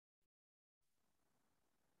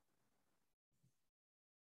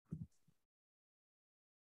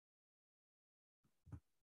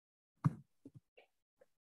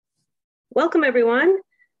Welcome, everyone.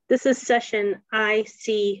 This is session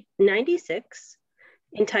IC 96,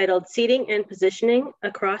 entitled Seating and Positioning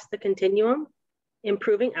Across the Continuum,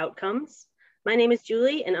 Improving Outcomes. My name is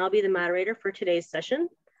Julie, and I'll be the moderator for today's session,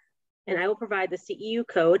 and I will provide the CEU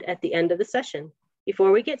code at the end of the session.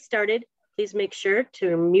 Before we get started, please make sure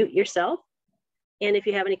to mute yourself, and if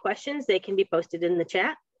you have any questions, they can be posted in the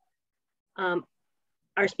chat.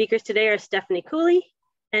 Our speakers today are Stephanie Cooley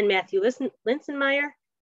and Matthew Linsenmayer,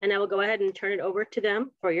 and I will go ahead and turn it over to them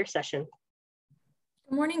for your session.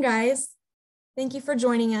 Good morning, guys. Thank you for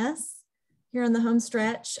joining us here on the home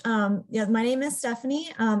stretch. My name is Stephanie.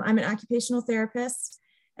 I'm an occupational therapist,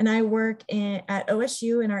 and I work at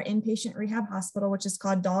OSU in our inpatient rehab hospital, which is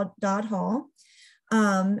called Dodd Hall.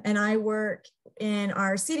 And I work in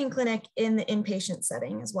our seating clinic in the inpatient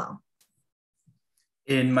setting as well.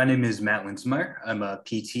 And my name is Matt Linsenmayer. I'm a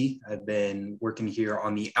PT. I've been working here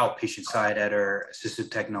on the outpatient side at our Assistive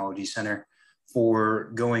Technology Center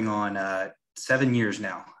for going on 7 years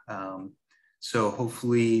now. So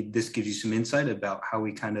hopefully this gives you some insight about how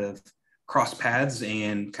we kind of cross paths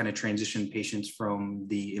and kind of transition patients from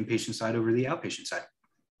the inpatient side over to the outpatient side.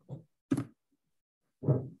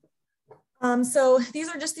 So these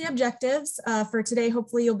are just the objectives for today.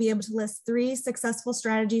 Hopefully you'll be able to list 3 successful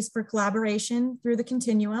strategies for collaboration through the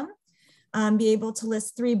continuum, be able to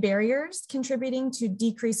list 3 barriers contributing to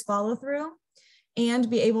decreased follow-through, and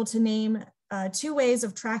be able to name 2 ways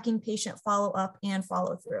of tracking patient follow-up and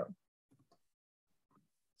follow-through.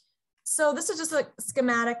 So this is just a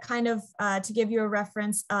schematic kind of to give you a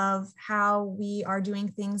reference of how we are doing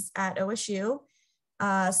things at OSU.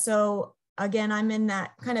 Again, I'm in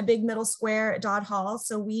that kind of big middle square at Dodd Hall.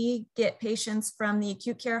 So we get patients from the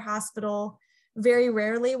acute care hospital. Very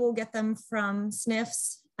rarely we'll get them from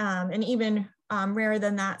SNFs, and even rarer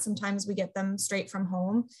than that, sometimes we get them straight from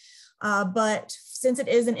home. But since it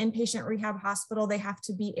is an inpatient rehab hospital, they have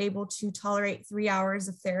to be able to tolerate 3 hours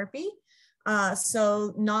of therapy.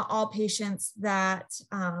 So not all patients that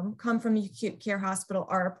come from the acute care hospital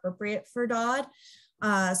are appropriate for Dodd.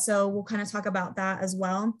 So we'll kind of talk about that as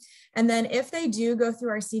well. And then if they do go through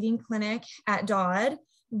our seating clinic at Dodd,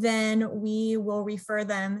 then we will refer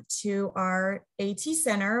them to our AT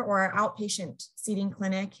center or our outpatient seating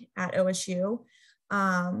clinic at OSU.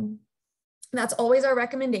 That's always our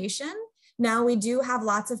recommendation. Now we do have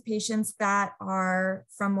lots of patients that are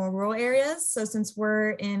from more rural areas. So since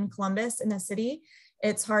we're in Columbus in the city,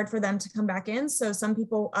 it's hard for them to come back in. So some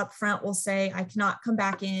people up front will say, I cannot come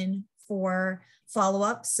back in for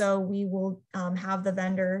follow-up. So we will have the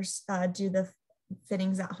vendors do the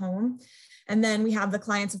fittings at home. And then we have the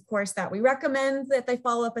clients, of course, that we recommend that they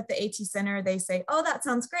follow up at the AT center. They say, oh, that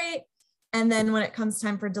sounds great. And then when it comes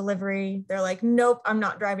time for delivery, they're like, nope, I'm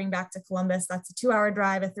not driving back to Columbus. That's a 2-hour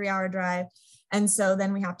drive, a 3-hour drive. And so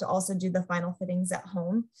then we have to also do the final fittings at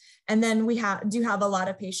home. And then we do have a lot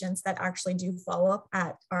of patients that actually do follow up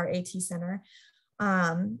at our AT center.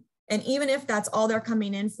 And even if that's all they're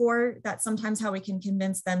coming in for, that's sometimes how we can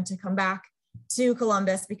convince them to come back to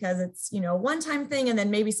Columbus, because it's, one-time thing and then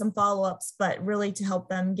maybe some follow-ups, but really to help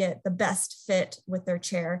them get the best fit with their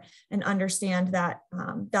chair and understand that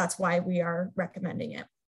that's why we are recommending it.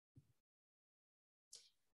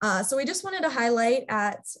 So we just wanted to highlight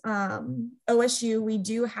at OSU, we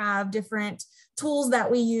do have different tools that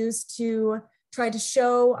we use to try to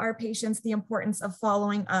show our patients the importance of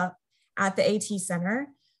following up at the AT center.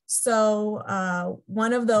 So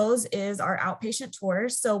one of those is our outpatient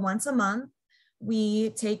tours. So once a month, we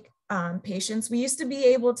take patients. We used to be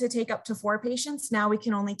able to take up to 4 patients. Now we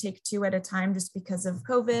can only take 2 at a time just because of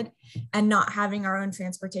COVID and not having our own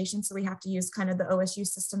transportation. So we have to use kind of the OSU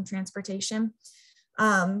system transportation.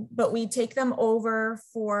 But we take them over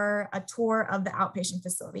for a tour of the outpatient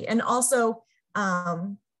facility. And also,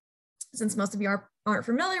 since most of you aren't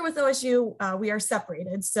familiar with OSU, we are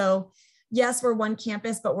separated. So yes, we're one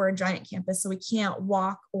campus, but we're a giant campus, so we can't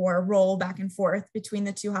walk or roll back and forth between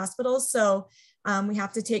the 2 hospitals. So we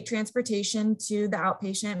have to take transportation to the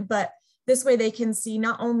outpatient, but this way they can see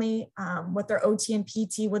not only what their OT and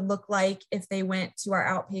PT would look like if they went to our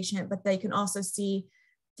outpatient, but they can also see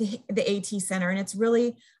the AT center. And it's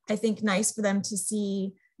really, I think, nice for them to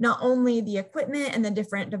see not only the equipment and the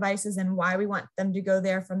different devices and why we want them to go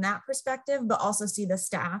there from that perspective, but also see the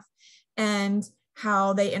staff and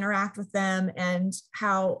how they interact with them, and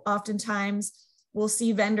how oftentimes we'll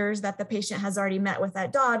see vendors that the patient has already met with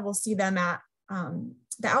at Dodd. We'll see them at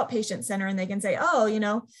the outpatient center, and they can say,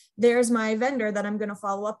 oh, there's my vendor that I'm going to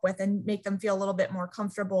follow up with, and make them feel a little bit more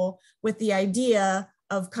comfortable with the idea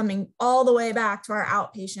of coming all the way back to our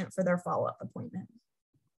outpatient for their follow-up appointment.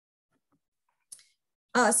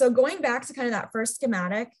 So going back to kind of that first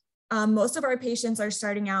schematic, most of our patients are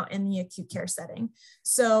starting out in the acute care setting.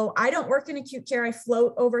 So I don't work in acute care. I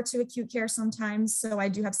float over to acute care sometimes. So I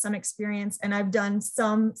do have some experience, and I've done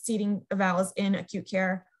some seating evals in acute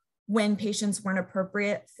care when patients weren't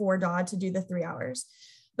appropriate for DOD to do the 3 hours.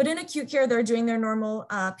 But in acute care, they're doing their normal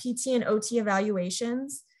PT and OT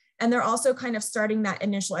evaluations. And they're also kind of starting that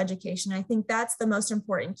initial education. I think that's the most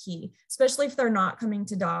important key, especially if they're not coming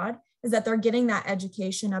to DOD, is that they're getting that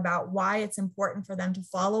education about why it's important for them to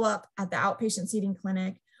follow up at the outpatient seating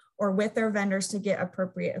clinic or with their vendors to get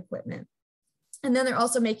appropriate equipment. And then they're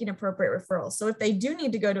also making appropriate referrals. So if they do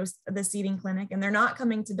need to go to the seating clinic and they're not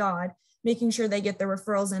coming to DOD, making sure they get the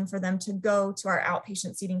referrals in for them to go to our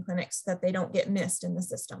outpatient seating clinics so that they don't get missed in the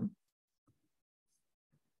system.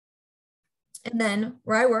 And then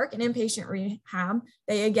where I work in inpatient rehab,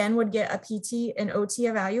 they again would get a PT and OT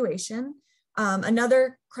evaluation.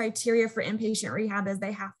 Another criteria for inpatient rehab is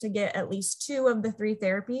they have to get at least 2 of the 3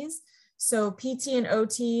 therapies. So PT and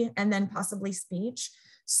OT, and then possibly speech.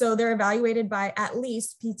 So they're evaluated by at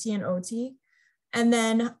least PT and OT. And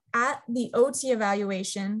then at the OT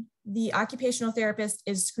evaluation, the occupational therapist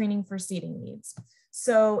is screening for seating needs.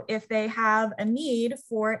 So if they have a need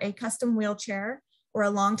for a custom wheelchair or a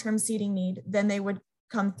long-term seating need, then they would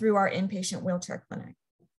come through our inpatient wheelchair clinic.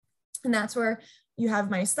 And that's where you have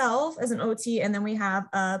myself as an OT, and then we have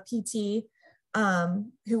a PT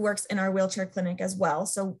who works in our wheelchair clinic as well.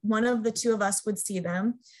 So one of the 2 of us would see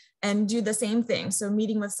them and do the same thing. So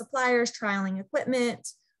meeting with suppliers, trialing equipment,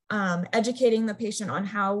 educating the patient on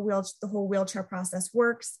how the whole wheelchair process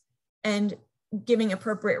works, and giving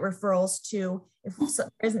appropriate referrals to, if there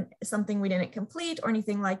isn't something we didn't complete or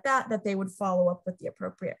anything like that, that they would follow up with the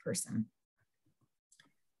appropriate person.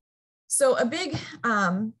 So a big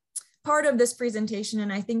part of this presentation,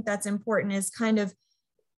 and I think that's important, is kind of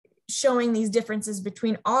showing these differences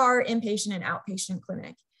between our inpatient and outpatient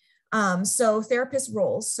clinic. So therapist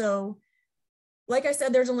roles. So like I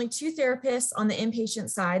said, there's only 2 therapists on the inpatient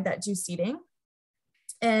side that do seating.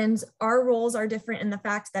 And our roles are different in the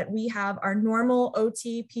fact that we have our normal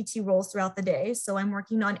OT, PT roles throughout the day. So I'm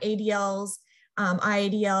working on ADLs,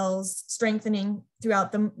 IADLs, strengthening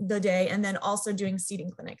throughout the day, and then also doing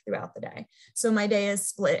seating clinic throughout the day. So my day is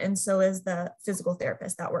split, and so is the physical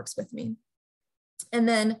therapist that works with me. And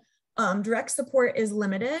then direct support is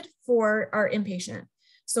limited for our inpatient.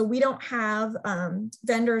 So we don't have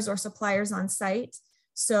vendors or suppliers on site.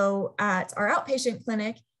 So at our outpatient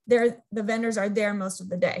clinic, the vendors are there most of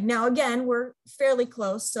the day. Now, again, we're fairly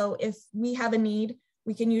close. So if we have a need,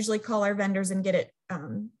 we can usually call our vendors and get it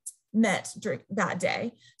met during that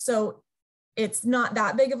day. So it's not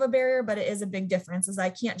that big of a barrier, but it is a big difference, as I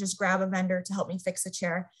can't just grab a vendor to help me fix a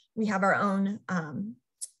chair. We have our own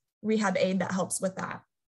rehab aid that helps with that.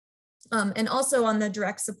 And also on the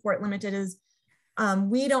direct support limited is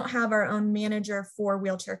we don't have our own manager for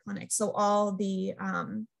wheelchair clinics. So all the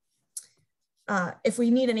if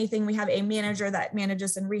we need anything, we have a manager that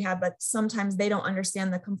manages in rehab, but sometimes they don't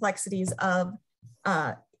understand the complexities of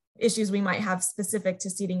issues we might have specific to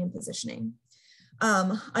seating and positioning.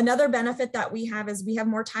 Another benefit that we have is we have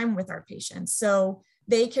more time with our patients. So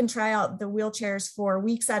they can try out the wheelchairs for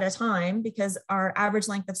weeks at a time, because our average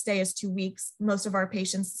length of stay is 2 weeks. Most of our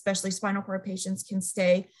patients, especially spinal cord patients, can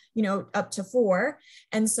stay, up to 4.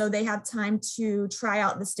 And so they have time to try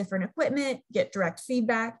out this different equipment, get direct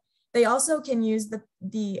feedback. They also can use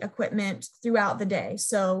the equipment throughout the day.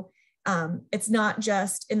 So it's not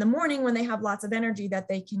just in the morning when they have lots of energy that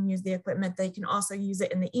they can use the equipment. They can also use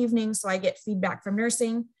it in the evening. So I get feedback from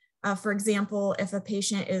nursing. For example, if a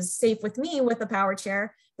patient is safe with me with a power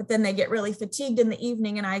chair, but then they get really fatigued in the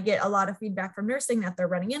evening, and I get a lot of feedback from nursing that they're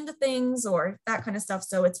running into things or that kind of stuff.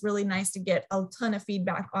 So it's really nice to get a ton of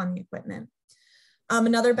feedback on the equipment.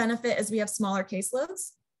 Another benefit is we have smaller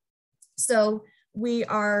caseloads. So we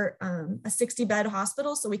are a 60-bed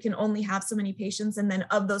hospital, so we can only have so many patients. And then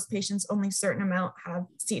of those patients, only a certain amount have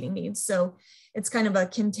seating needs. So it's kind of a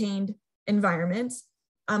contained environment.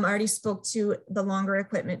 I already spoke to the longer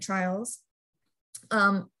equipment trials.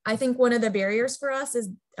 I think one of the barriers for us is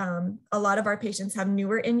a lot of our patients have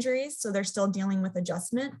newer injuries, so they're still dealing with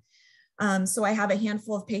adjustment. So I have a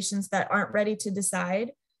handful of patients that aren't ready to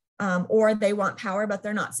decide, or they want power, but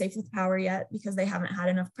they're not safe with power yet because they haven't had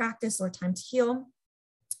enough practice or time to heal.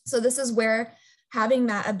 So this is where having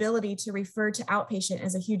that ability to refer to outpatient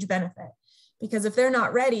is a huge benefit, because if they're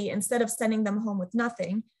not ready, instead of sending them home with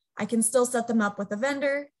nothing, I can still set them up with a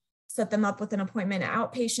vendor, set them up with an appointment at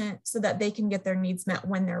outpatient so that they can get their needs met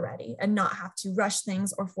when they're ready and not have to rush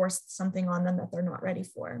things or force something on them that they're not ready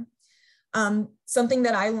for. Something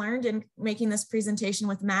that I learned in making this presentation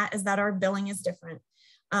with Matt is that our billing is different.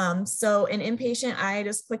 So an inpatient, I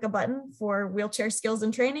just click a button for wheelchair skills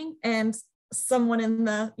and training, and someone in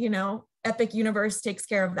the, Epic universe takes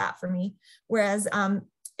care of that for me. Whereas an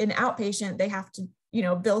outpatient, they have to,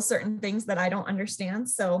 bill certain things that I don't understand.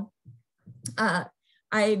 So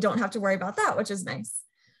I don't have to worry about that, which is nice.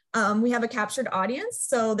 We have a captured audience,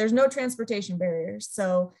 so there's no transportation barriers.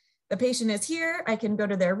 So the patient is here, I can go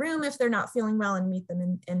to their room if they're not feeling well and meet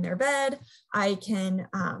them in their bed. I can,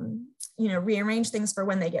 rearrange things for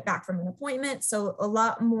when they get back from an appointment. So a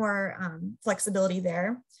lot more flexibility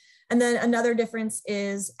there. And then another difference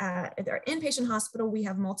is at our inpatient hospital, we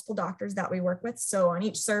have multiple doctors that we work with. So on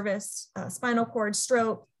each service, spinal cord,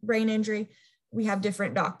 stroke, brain injury, we have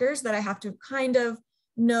different doctors that I have to kind of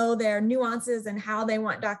know their nuances and how they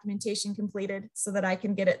want documentation completed so that I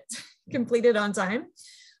can get it completed on time.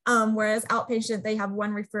 Whereas outpatient, they have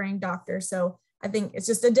one referring doctor. So I think it's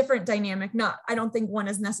just a different dynamic. I don't think one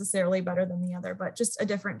is necessarily better than the other, but just a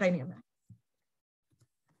different dynamic.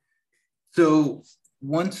 So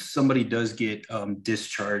once somebody does get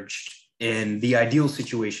discharged and the ideal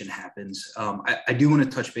situation happens, I do want to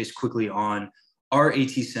touch base quickly on our AT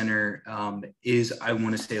center is, I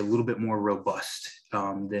want to say, a little bit more robust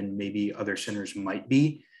than maybe other centers might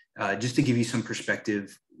be. Just to give you some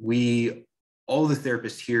perspective, all the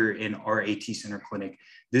therapists here in our AT center clinic,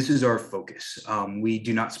 this is our focus. We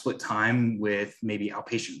do not split time with maybe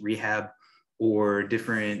outpatient rehab or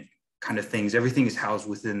different kind of things. Everything is housed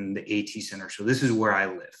within the AT center. So this is where I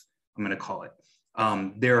live, I'm going to call it.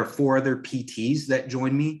 There are 4 other PTs that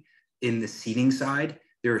join me in the seating side.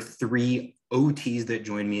 There are 3 OTs that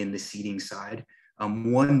join me in the seating side.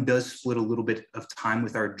 One does split a little bit of time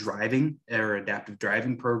with our adaptive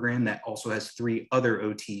driving program that also has 3 other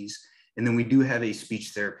OTs. And then we do have a speech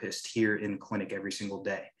therapist here in clinic every single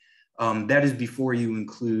day. That is before you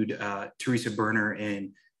include Teresa Berner and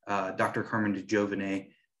Dr. Carmen DeGiovane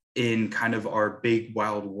in kind of our big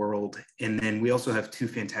wild world. And then we also have 2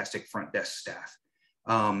 fantastic front desk staff.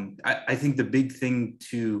 I think the big thing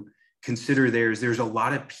to consider there's a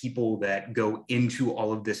lot of people that go into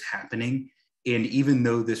all of this happening. And even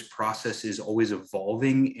though this process is always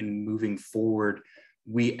evolving and moving forward,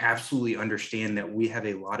 we absolutely understand that we have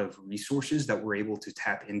a lot of resources that we're able to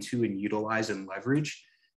tap into and utilize and leverage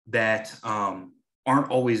that aren't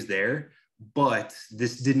always there, but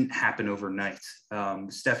this didn't happen overnight.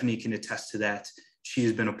 Stephanie can attest to that. She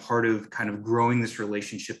has been a part of kind of growing this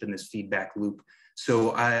relationship and this feedback loop.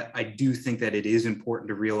 So I do think that it is important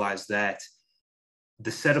to realize that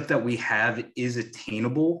the setup that we have is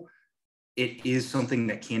attainable. It is something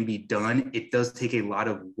that can be done. It does take a lot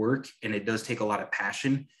of work and it does take a lot of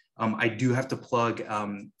passion. I do have to plug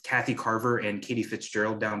Kathy Carver and Katie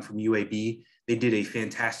Fitzgerald down from UAB. They did a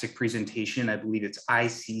fantastic presentation. I believe it's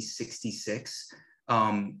IC66.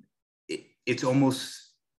 It's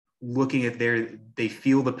almost looking at they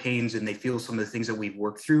feel the pains and they feel some of the things that we've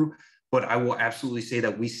worked through, but I will absolutely say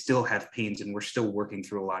that we still have pains and we're still working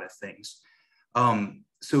through a lot of things.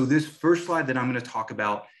 So this first slide that I'm going to talk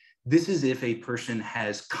about, this is if a person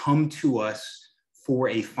has come to us for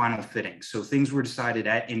a final fitting. So things were decided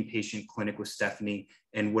at inpatient clinic with Stephanie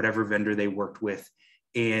and whatever vendor they worked with.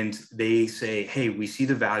 And they say, hey, we see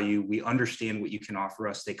the value. We understand what you can offer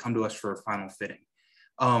us. They come to us for a final fitting.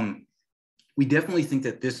 We definitely think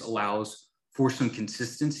that this allows for some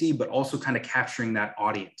consistency, but also kind of capturing that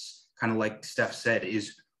audience. Kind of like Steph said,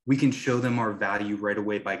 is we can show them our value right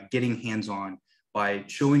away by getting hands-on, by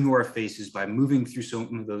showing who our face is, by moving through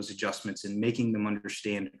some of those adjustments and making them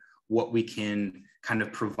understand what we can kind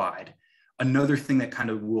of provide. Another thing that kind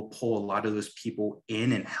of will pull a lot of those people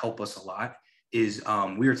in and help us a lot is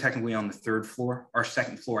we are technically on the 3rd floor, our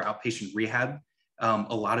 2nd floor outpatient rehab.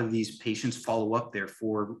 A lot of these patients follow up there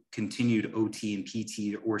for continued OT and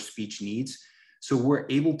PT or speech needs. So we're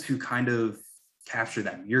able to kind of capture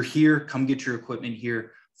them. You're here, come get your equipment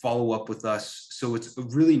here, follow up with us. So it's a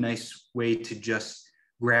really nice way to just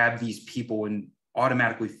grab these people and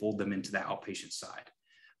automatically fold them into the outpatient side.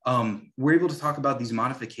 We're able to talk about these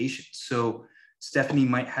modifications. So Stephanie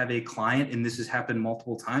might have a client, and this has happened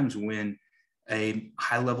multiple times, when a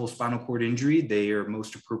high-level spinal cord injury, they are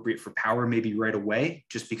most appropriate for power maybe right away,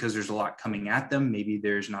 just because there's a lot coming at them. Maybe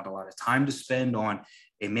there's not a lot of time to spend on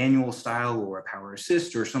a manual style or a power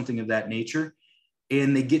assist or something of that nature.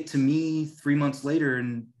 And they get to me 3 months later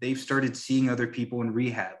and they've started seeing other people in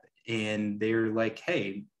rehab. And they're like,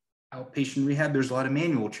 hey, outpatient rehab, there's a lot of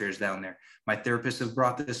manual chairs down there. My therapists have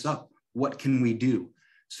brought this up. What can we do?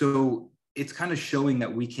 So it's kind of showing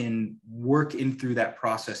that we can work in through that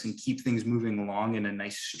process and keep things moving along in a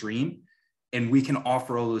nice stream. And we can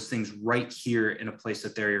offer all those things right here in a place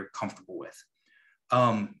that they're comfortable with.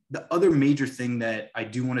 The other major thing that I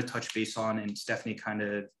do want to touch base on, and Stephanie kind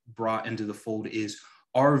of brought into the fold, is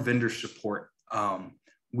our vendor support.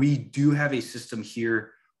 We do have a system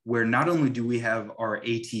here where not only do we have our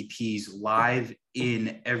ATPs live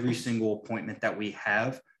in every single appointment that we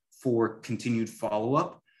have for continued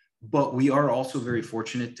follow-up, but we are also very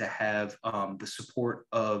fortunate to have the support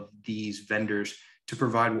of these vendors to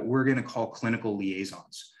provide what we're going to call clinical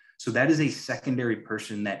liaisons. So that is a secondary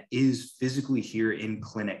person that is physically here in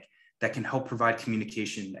clinic that can help provide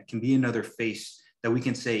communication, that can be another face that we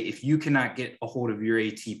can say, if you cannot get a hold of your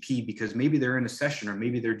ATP because maybe they're in a session or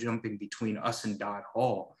maybe they're jumping between us and Dodd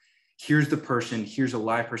Hall, here's the person, here's a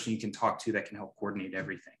live person you can talk to that can help coordinate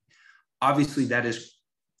everything. Obviously, that has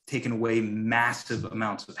taken away massive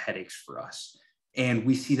amounts of headaches for us. And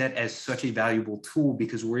we see that as such a valuable tool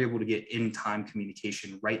because we're able to get in-time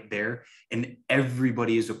communication right there, and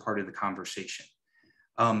everybody is a part of the conversation.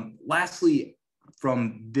 Lastly,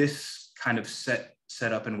 from this kind of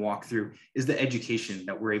setup and walkthrough is the education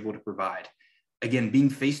that we're able to provide. Again, being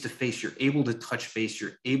face-to-face, you're able to touch base,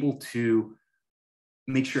 you're able to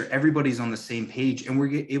make sure everybody's on the same page, and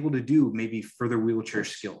we're able to do maybe further wheelchair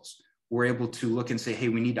skills. We're able to look and say, hey,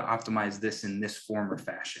 we need to optimize this in this form or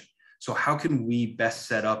fashion. So how can we best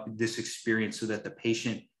set up this experience so that the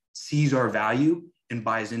patient sees our value and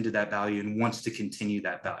buys into that value and wants to continue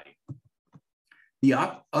that value?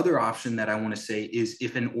 The other option that I want to say is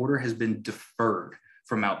if an order has been deferred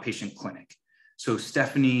from outpatient clinic. So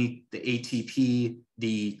Stephanie, the ATP,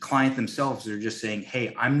 the client themselves are just saying,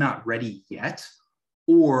 hey, I'm not ready yet,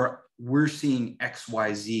 or we're seeing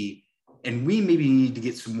XYZ and we maybe need to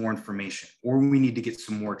get some more information, or we need to get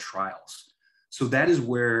some more trials. So that is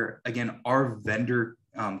where, again, our vendor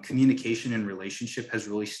communication and relationship has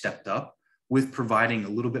really stepped up with providing a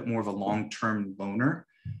little bit more of a long-term loaner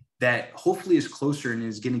that hopefully is closer and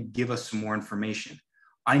is going to give us some more information.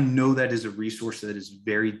 I know that is a resource that is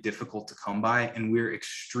very difficult to come by, and we're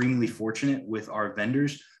extremely fortunate with our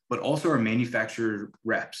vendors, but also our manufacturer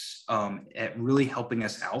reps at really helping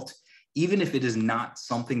us out. Even if it is not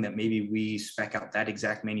something that maybe we spec out that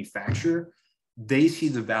exact manufacturer, they see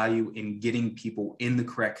the value in getting people in the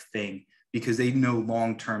correct thing because they know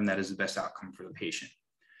long-term that is the best outcome for the patient.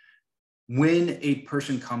 When a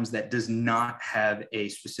person comes that does not have a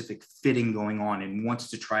specific fitting going on and wants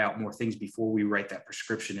to try out more things before we write that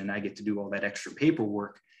prescription and I get to do all that extra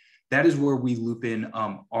paperwork, that is where we loop in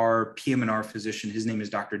our PM&R physician. His name is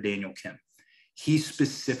Dr. Daniel Kim. He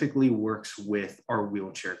specifically works with our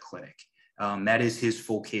wheelchair clinic. That is his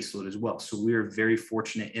full caseload as well. So we are very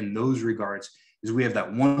fortunate in those regards, is we have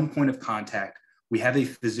that one point of contact. We have a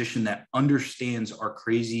physician that understands our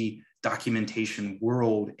crazy documentation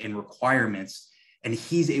world and requirements, and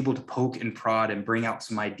he's able to poke and prod and bring out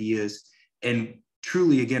some ideas and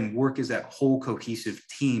truly, again, work as that whole cohesive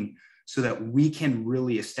team so that we can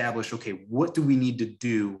really establish, okay, what do we need to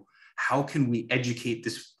do? How can we educate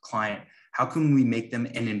this client? How can we make them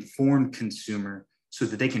an informed consumer so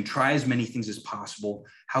that they can try as many things as possible?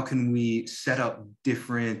 How can we set up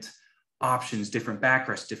different options, different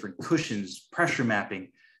backrests, different cushions, pressure mapping?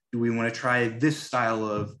 Do we want to try this style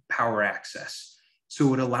of power access?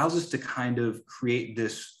 So it allows us to kind of create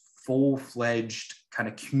this full-fledged kind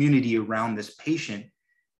of community around this patient.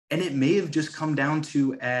 And it may have just come down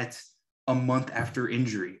to at a month after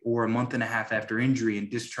injury or a month and a half after injury and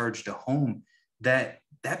discharged to home, that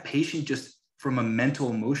patient just from a mental,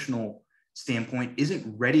 emotional standpoint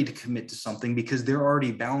isn't ready to commit to something because they're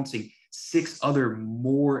already balancing 6 other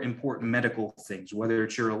more important medical things, whether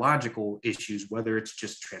it's urological issues, whether it's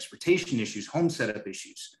just transportation issues, home setup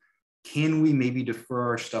issues. Can we maybe defer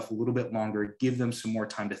our stuff a little bit longer, give them some more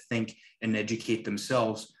time to think and educate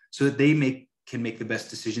themselves so that they can make the best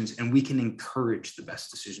decisions and we can encourage the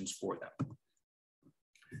best decisions for them?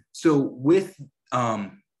 So with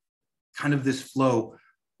kind of this flow,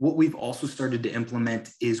 what we've also started to implement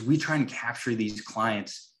is we try and capture these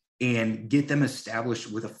clients and get them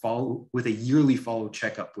established with a yearly follow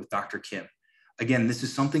checkup with Dr. Kim. Again, this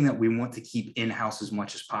is something that we want to keep in-house as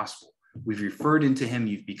much as possible. We've referred into him,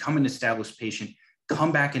 you've become an established patient,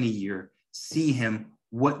 come back in a year, see him,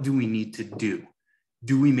 what do we need to do?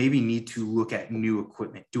 Do we maybe need to look at new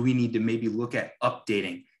equipment? Do we need to maybe look at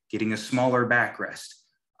updating, getting a smaller backrest?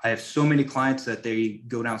 I have so many clients that they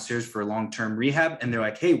go downstairs for a long-term rehab and they're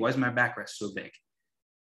like, hey, why is my backrest so big?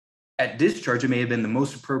 At discharge, it may have been the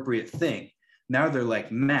most appropriate thing. Now they're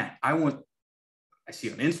like, Matt, I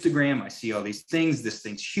see on Instagram, I see all these things, this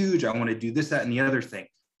thing's huge, I want to do this, that, and the other thing.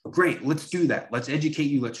 Great, let's do that. Let's educate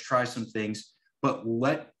you, let's try some things, but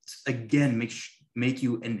let's, again, make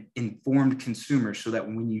you an informed consumer so that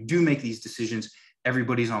when you do make these decisions,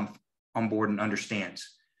 everybody's on on board and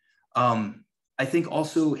understands. I think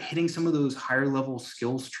also hitting some of those higher level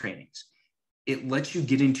skills trainings, it lets you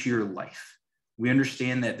get into your life. We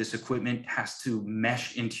understand that this equipment has to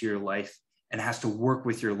mesh into your life and has to work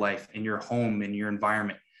with your life and your home and your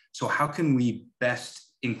environment. So how can we best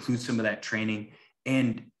include some of that training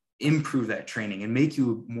and improve that training and make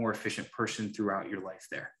you a more efficient person throughout your life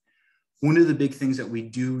there? One of the big things that we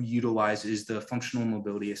do utilize is the functional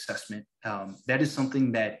mobility assessment. That is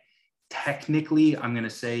something that technically, I'm going to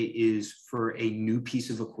say, is for a new piece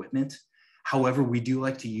of equipment. However, we do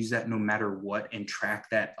like to use that no matter what and track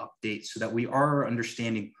that update so that we are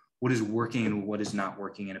understanding what is working and what is not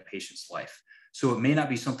working in a patient's life. So it may not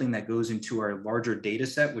be something that goes into our larger data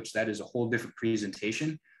set, which that is a whole different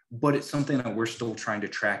presentation, but it's something that we're still trying to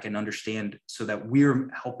track and understand so that we're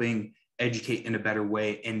helping educate in a better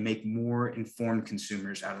way and make more informed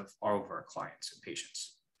consumers out of all of our clients and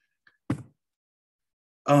patients.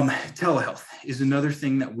 Telehealth is another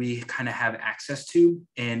thing that we kind of have access to.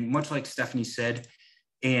 And much like Stephanie said,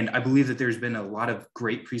 and I believe that there's been a lot of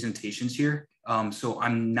great presentations here. So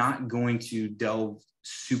I'm not going to delve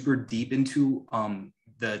super deep into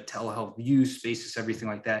the telehealth use spaces, everything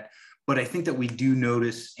like that. But I think that we do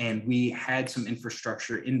notice, and we had some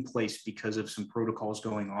infrastructure in place because of some protocols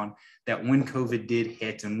going on, that when COVID did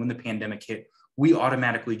hit and when the pandemic hit, we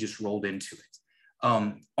automatically just rolled into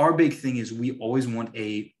it. Our big thing is we always want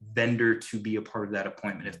a vendor to be a part of that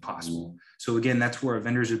appointment if possible. So again, that's where our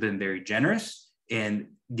vendors have been very generous and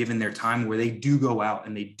given their time where they do go out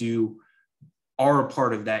and they are a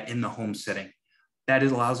part of that in the home setting. That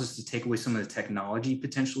allows us to take away some of the technology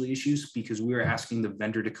potentially issues because we are asking the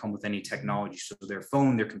vendor to come with any technology. So their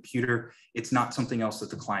phone, their computer, it's not something else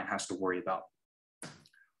that the client has to worry about.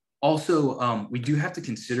 Also, we do have to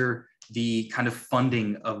consider the kind of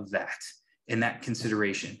funding of that and that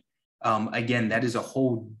consideration. Again, that is a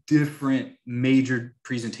whole different major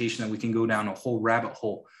presentation that we can go down a whole rabbit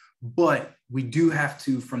hole. But we do have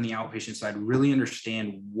to, from the outpatient side, really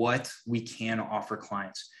understand what we can offer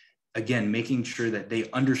clients. Again, making sure that they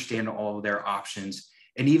understand all of their options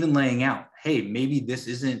and even laying out, hey, maybe this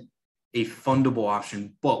isn't a fundable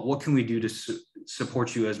option, but what can we do to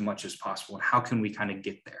support you as much as possible? And how can we kind of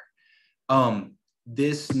get there?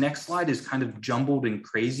 This next slide is kind of jumbled and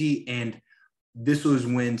crazy. And this was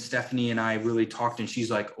when Stephanie and I really talked and she's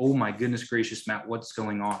like, oh my goodness gracious, Matt, what's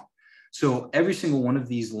going on? So every single one of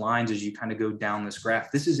these lines, as you kind of go down this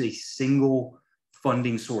graph, this is a single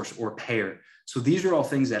funding source or payer. So these are all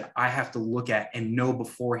things that I have to look at and know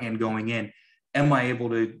beforehand going in. Am I able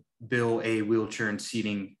to bill a wheelchair and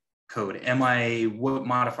seating code? What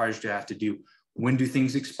modifiers do I have to do? When do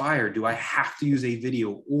things expire? Do I have to use a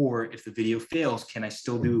video? Or if the video fails, can I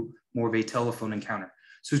still do more of a telephone encounter?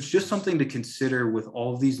 So it's just something to consider with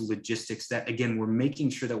all of these logistics that, again, we're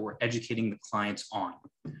making sure that we're educating the clients on.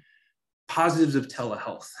 Positives of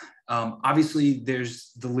telehealth. Obviously,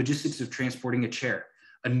 there's the logistics of transporting a chair.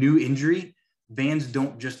 A new injury, vans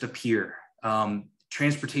don't just appear.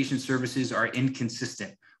 Transportation services are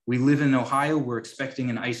inconsistent. We live in Ohio, we're expecting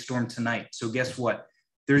an ice storm tonight. So guess what?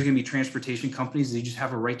 There's gonna be transportation companies, they just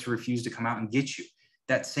have a right to refuse to come out and get you.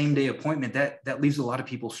 That same day appointment, that leaves a lot of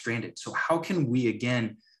people stranded. So how can we,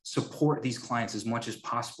 again, support these clients as much as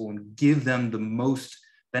possible and give them the most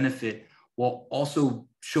benefit while also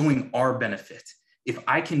showing our benefit? If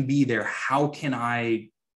I can be there, how can I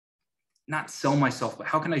not sell myself, but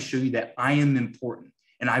how can I show you that I am important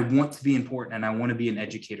and I want to be important and I want to be an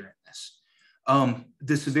educator in this?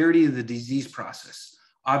 The severity of the disease process.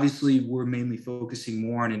 Obviously, we're mainly focusing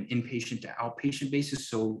more on an inpatient to outpatient basis.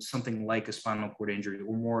 So something like a spinal cord injury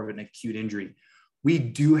or more of an acute injury. We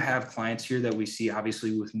do have clients here that we see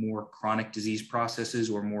obviously with more chronic disease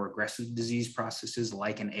processes or more aggressive disease processes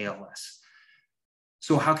like an ALS.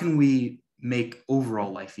 So how can we make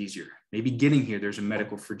overall life easier? Maybe getting here, there's a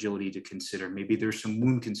medical fragility to consider. Maybe there's some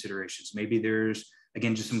wound considerations. Maybe there's,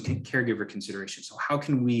 again, just some caregiver considerations. So how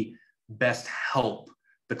can we best help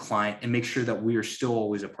the client and make sure that we are still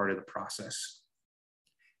always a part of the process?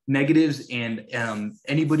 Negatives, and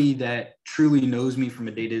anybody that truly knows me from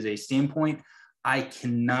a day-to-day standpoint, I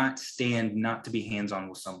cannot stand not to be hands-on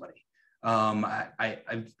with somebody.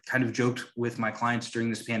 I've kind of joked with my clients during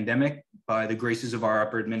this pandemic. By the graces of our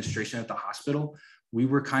upper administration at the hospital, we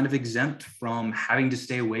were kind of exempt from having to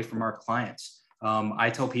stay away from our clients. I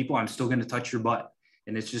tell people I'm still going to touch your butt.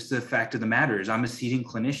 And it's just the fact of the matter is I'm a seating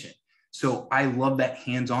clinician. So I love that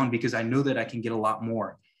hands-on because I know that I can get a lot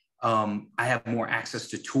more. I have more access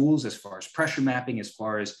to tools as far as pressure mapping, as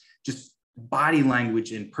far as just body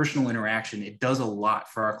language and personal interaction. It does a lot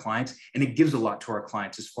for our clients and it gives a lot to our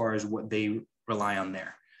clients as far as what they rely on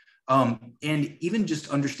there. And even just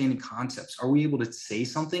understanding concepts. Are we able to say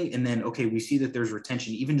something and then, okay, we see that there's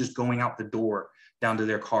retention, even just going out the door down to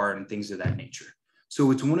their car and things of that nature.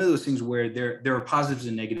 So it's one of those things where there are positives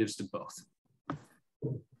and negatives to both.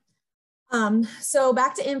 So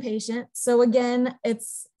back to inpatient. So again,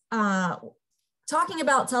 it's talking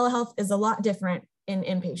about telehealth is a lot different in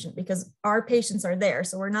inpatient because our patients are there.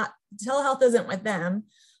 So telehealth isn't with them,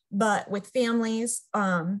 but with families,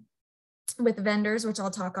 with vendors, which I'll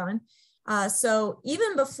talk on. So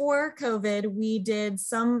even before COVID, we did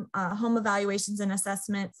some home evaluations and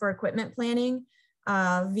assessment for equipment planning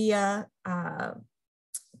via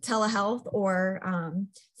telehealth or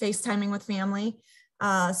FaceTiming with family.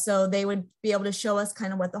 So they would be able to show us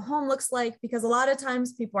kind of what the home looks like, because a lot of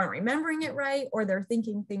times people aren't remembering it right, or they're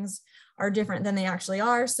thinking things are different than they actually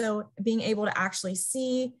are. So being able to actually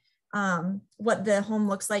see what the home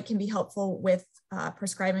looks like can be helpful with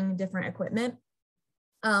prescribing different equipment.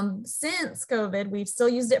 Since COVID, we've still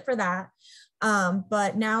used it for that.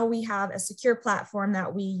 But now we have a secure platform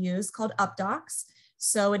that we use called UpDocs.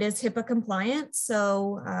 So it is HIPAA compliant.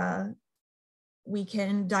 So we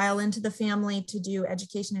can dial into the family to do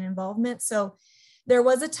education and involvement. So there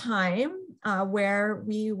was a time where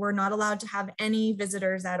we were not allowed to have any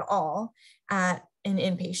visitors at all at an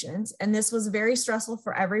inpatient. And this was very stressful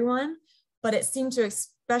for everyone, but it seemed to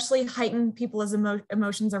especially heighten people's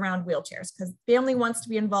emotions around wheelchairs, because family wants to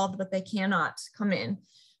be involved, but they cannot come in.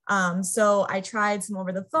 So I tried some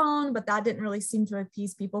over the phone, but that didn't really seem to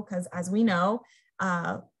appease people because, as we know,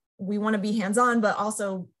 we want to be hands-on, but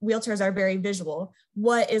also wheelchairs are very visual.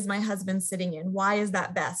 What is my husband sitting in? Why is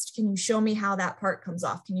that best? Can you show me how that part comes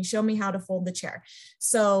off? Can you show me how to fold the chair?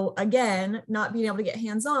 So again, not being able to get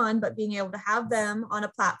hands-on, but being able to have them on a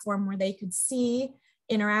platform where they could see,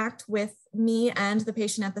 interact with me and the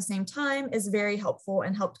patient at the same time is very helpful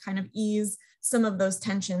and helped kind of ease some of those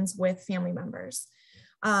tensions with family members.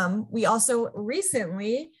 We also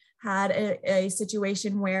recently had a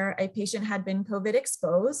situation where a patient had been COVID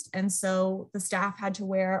exposed. And so the staff had to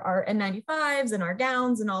wear our N95s and our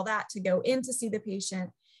gowns and all that to go in to see the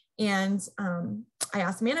patient. And I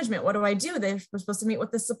asked management, what do I do? They were supposed to meet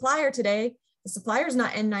with the supplier today. The supplier's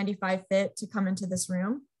not N95 fit to come into this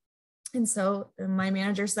room. And so my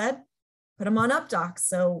manager said, put them on UpDocs.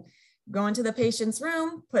 So go into the patient's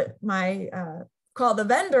room, call the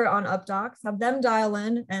vendor on UpDocs, have them dial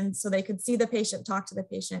in, and so they could see the patient, talk to the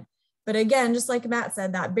patient. But again, just like Matt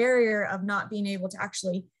said, that barrier of not being able to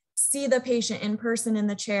actually see the patient in person in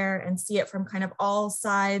the chair and see it from kind of all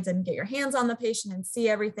sides and get your hands on the patient and see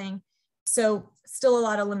everything. So still a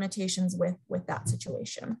lot of limitations with that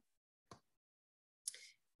situation.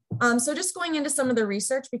 So just going into some of the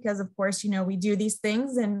research, because of course, we do these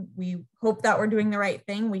things and we hope that we're doing the right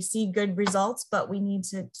thing. We see good results, but we need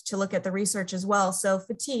to look at the research as well. So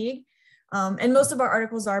fatigue, and most of our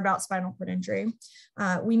articles are about spinal cord injury.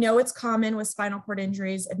 We know it's common with spinal cord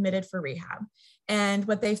injuries admitted for rehab. And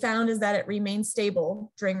what they found is that it remains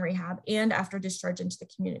stable during rehab and after discharge into the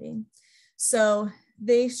community. So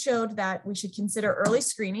they showed that we should consider early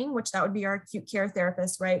screening, which that would be our acute care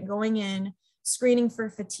therapist, right? Going in, screening for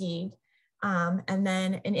fatigue, and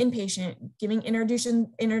then an inpatient giving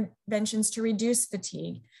interventions to reduce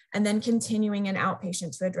fatigue, and then continuing an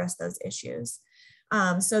outpatient to address those issues.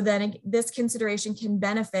 So then this consideration can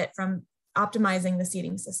benefit from optimizing the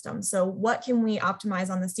seating system. So what can we optimize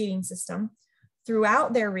on the seating system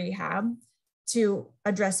throughout their rehab to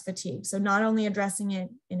address fatigue? So not only addressing it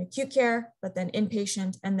in acute care, but then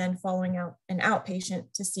inpatient, and then following out an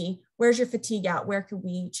outpatient to see where's your fatigue at, where could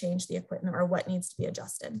we change the equipment, or what needs to be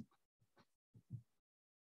adjusted.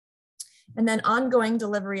 And then ongoing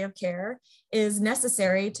delivery of care is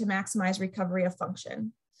necessary to maximize recovery of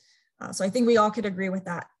function. So I think we all could agree with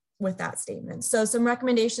that statement. So some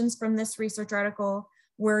recommendations from this research article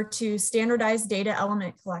were to standardize data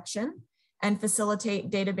element collection and facilitate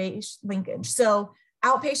database linkage. So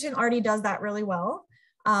outpatient already does that really well.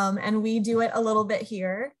 And we do it a little bit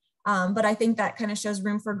here, but I think that kind of shows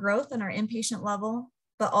room for growth in our inpatient level,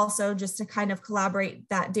 but also just to kind of collaborate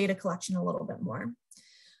that data collection a little bit more.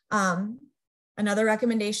 Another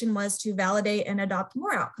recommendation was to validate and adopt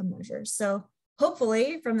more outcome measures. So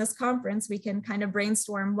hopefully from this conference, we can kind of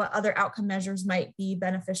brainstorm what other outcome measures might be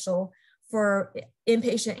beneficial for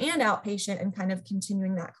inpatient and outpatient, and kind of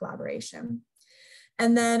continuing that collaboration.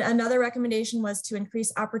 And then another recommendation was to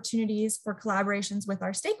increase opportunities for collaborations with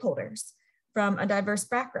our stakeholders from a diverse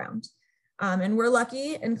background. And we're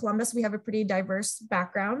lucky in Columbus, we have a pretty diverse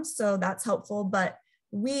background, so that's helpful, but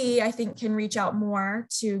we, I think, can reach out more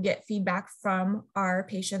to get feedback from our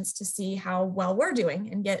patients to see how well we're doing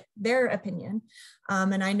and get their opinion.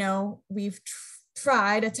 And I know we've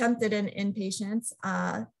attempted in patients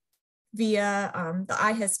via the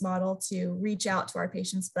IHIS model to reach out to our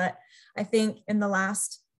patients. But I think in the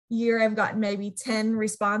last year, I've gotten maybe 10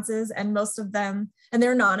 responses, and most of them, and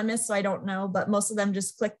they're anonymous, so I don't know, but most of them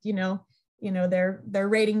just clicked, their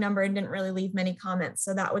rating number and didn't really leave many comments.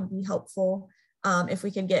 So that would be helpful if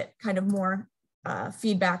we could get kind of more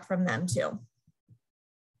feedback from them too.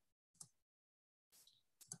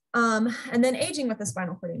 And then aging with a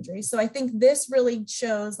spinal cord injury. So I think this really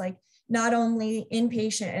shows like not only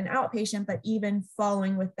inpatient and outpatient, but even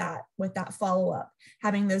following with that follow-up,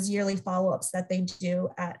 having those yearly follow-ups that they do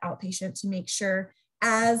at outpatient to make sure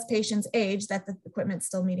as patients age that the equipment's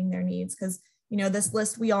still meeting their needs. Because, this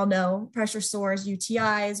list we all know, pressure sores,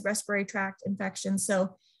 UTIs, respiratory tract infections.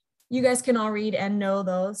 So you guys can all read and know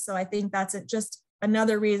those. So I think that's just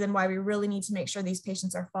another reason why we really need to make sure these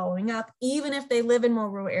patients are following up, even if they live in more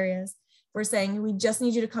rural areas. We're saying we just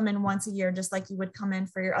need you to come in once a year, just like you would come in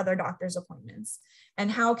for your other doctor's appointments. And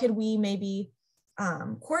how could we maybe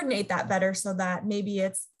coordinate that better so that maybe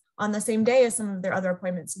it's on the same day as some of their other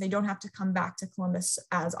appointments, so they don't have to come back to Columbus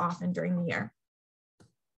as often during the year.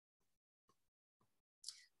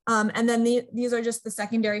 And then these are just the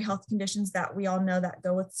secondary health conditions that we all know that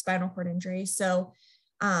go with spinal cord injury. So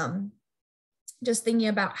just thinking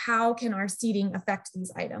about how can our seating affect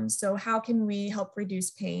these items? So how can we help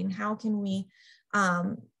reduce pain? How can we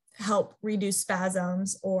help reduce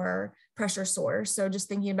spasms or pressure sores? So just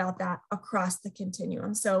thinking about that across the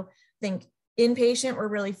continuum. So I think inpatient, we're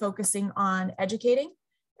really focusing on educating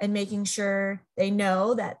and making sure they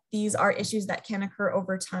know that these are issues that can occur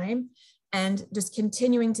over time, and just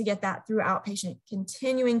continuing to get that through outpatient,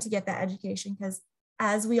 continuing to get that education, because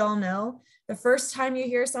as we all know, the first time you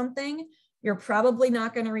hear something, you're probably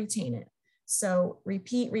not going to retain it. So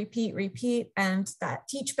repeat, repeat, repeat, and that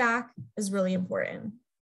teach back is really important.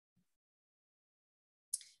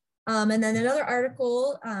 And then another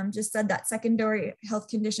article just said that secondary health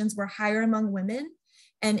conditions were higher among women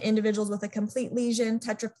and individuals with a complete lesion,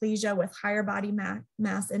 tetraplegia with higher body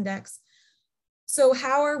mass index. So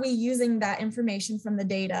how are we using that information from the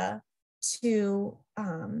data to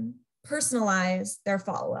personalize their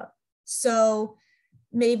follow-up? So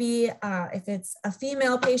maybe if it's a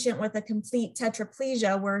female patient with a complete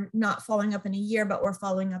tetraplegia, we're not following up in a year, but we're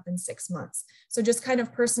following up in 6 months. So just kind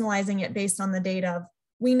of personalizing it based on the data of,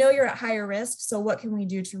 we know you're at higher risk, so what can we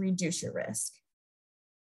do to reduce your risk?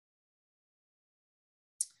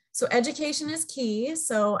 So education is key.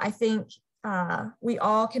 So I think we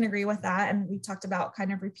all can agree with that. And we talked about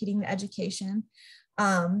kind of repeating the education.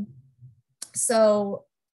 So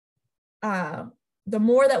the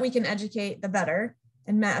more that we can educate, the better.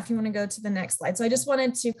 And Matt, if you want to go to the next slide. So I just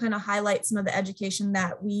wanted to kind of highlight some of the education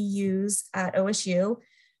that we use at OSU.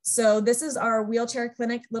 So this is our wheelchair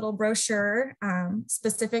clinic little brochure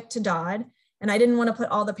specific to DOD. And I didn't want to put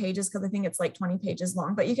all the pages because I think it's like 20 pages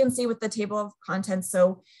long, but you can see with the table of contents.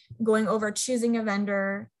 So going over choosing a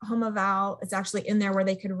vendor, home eval, it's actually in there where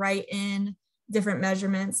they could write in different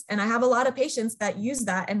measurements. And I have a lot of patients that use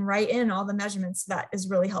that and write in all the measurements. That is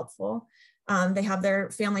really helpful. They have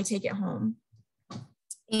their family take it home.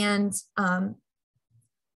 And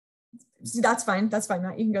that's fine,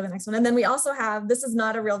 Matt, you can go to the next one. And then we also have, this is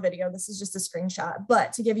not a real video, this is just a screenshot,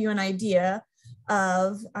 but to give you an idea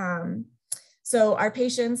of, so our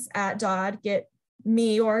patients at DOD get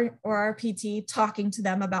me or our PT talking to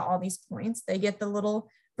them about all these points. They get the little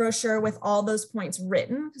brochure with all those points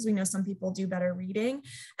written, because we know some people do better reading.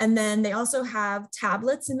 And then they also have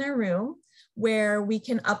tablets in their room where we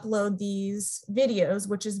can upload these videos,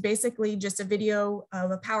 which is basically just a video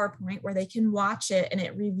of a PowerPoint where they can watch it and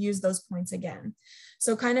it reviews those points again.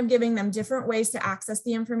 So kind of giving them different ways to access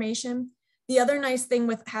the information. The other nice thing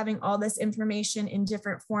with having all this information in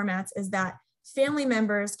different formats is that family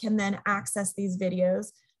members can then access these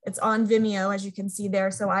videos. It's on Vimeo, as you can see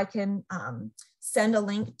there. So I can send a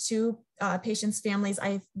link to patients' families.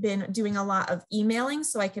 I've been doing a lot of emailing,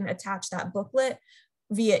 so I can attach that booklet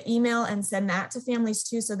via email and send that to families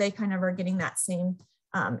too, so they kind of are getting that same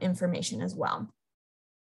information as well.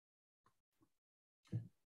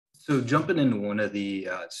 So jumping into one of the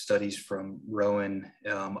studies from Rowan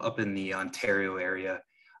up in the Ontario area,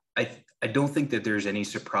 I don't think that there's any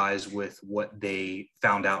surprise with what they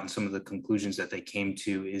found out and some of the conclusions that they came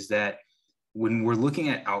to, is that when we're looking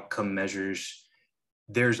at outcome measures,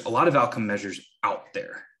 there's a lot of outcome measures out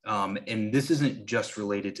there. And this isn't just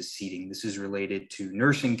related to seating. This is related to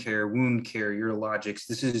nursing care, wound care, urologics.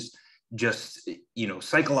 This is just,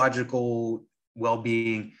 psychological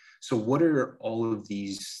well-being. So what are all of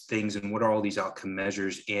these things and what are all these outcome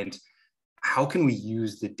measures, and how can we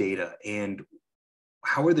use the data? And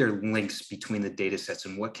how are there links between the data sets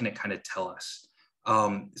and what can it kind of tell us?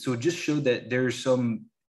 So it just showed that there are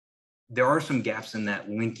some gaps in that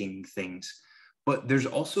linking things, but there's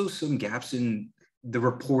also some gaps in the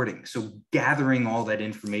reporting. So gathering all that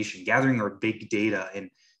information, gathering our big data and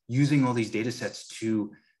using all these data sets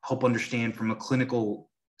to help understand from a clinical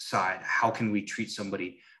side, how can we treat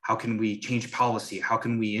somebody? How can we change policy? How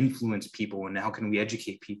can we influence people? And how can we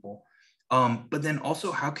educate people? But then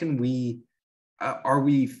also, how can we, are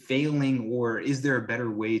we failing, or is there a better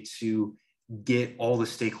way to get all the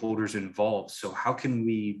stakeholders involved? So how can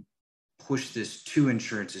we push this to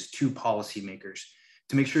insurances, to policymakers,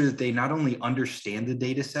 to make sure that they not only understand the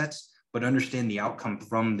data sets, but understand the outcome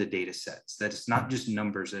from the data sets, that it's not just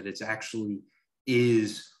numbers, that it's actually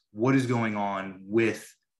is what is going on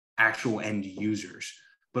with actual end users,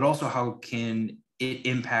 but also how can it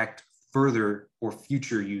impact further or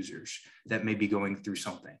future users that may be going through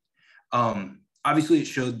something. Obviously, it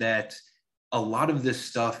showed that a lot of this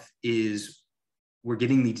stuff is, we're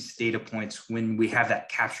getting these data points when we have that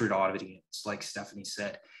captured audience, like Stephanie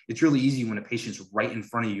said. It's really easy when a patient's right in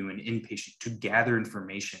front of you, an inpatient, to gather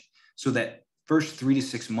information. So that first 3 to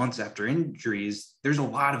 6 months after injuries, there's a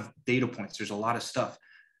lot of data points, there's a lot of stuff.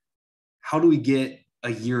 How do we get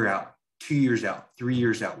a year out, 2 years out, 3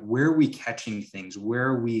 years out? Where are we catching things? Where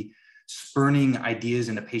are we spurning ideas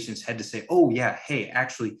in a patient's head to say, oh yeah, hey,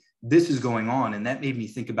 actually, this is going on, and that made me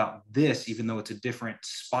think about this, even though it's a different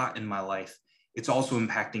spot in my life. It's also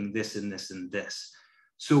impacting this and this and this.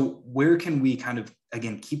 So where can we kind of,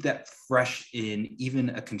 again, keep that fresh in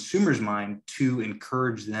even a consumer's mind to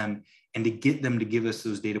encourage them and to get them to give us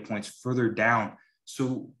those data points further down,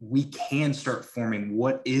 so we can start forming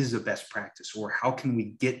what is a best practice, or how can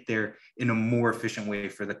we get there in a more efficient way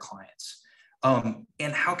for the clients?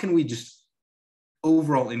 And how can we just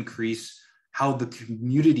overall increase how the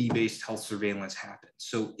community-based health surveillance happens?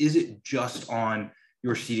 So is it just on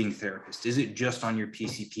your seating therapist? Is it just on your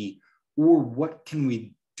PCP? Or what can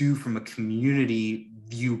we do from a community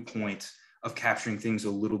viewpoint of capturing things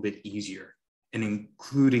a little bit easier and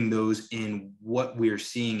including those in what we're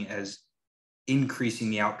seeing as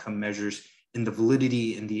increasing the outcome measures and the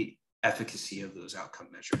validity and the efficacy of those outcome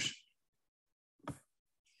measures?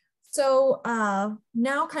 So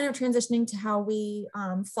now kind of transitioning to how we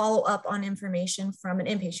follow up on information from an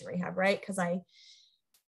inpatient rehab, right? Because I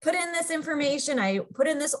put in this information, I put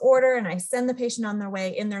in this order, and I send the patient on their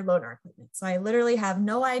way in their loaner equipment. So I literally have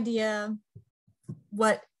no idea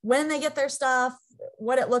when they get their stuff,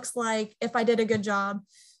 what it looks like, if I did a good job.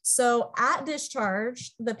 So at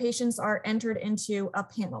discharge, the patients are entered into a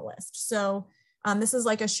panel list. So this is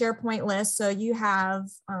like a SharePoint list. So you have,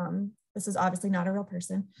 this is obviously not a real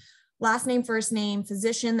person, last name, first name,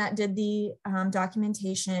 physician that did the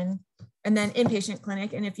documentation, and then inpatient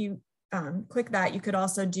clinic. And if you click that, you could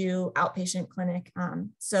also do outpatient clinic.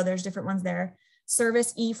 So there's different ones there.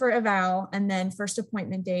 Service, E for eval, and then first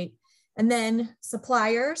appointment date, and then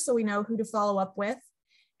supplier, so we know who to follow up with.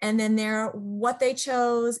 And then there, what they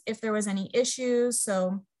chose, if there was any issues.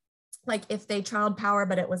 So like if they trialed power,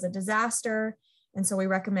 but it was a disaster, and so we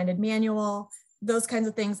recommended manual, those kinds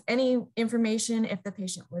of things. Any information if the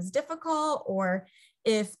patient was difficult, or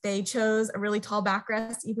if they chose a really tall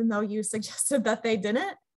backrest, even though you suggested that they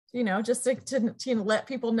didn't, you know, just to let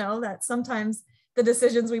people know that sometimes the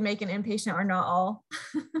decisions we make in inpatient are not all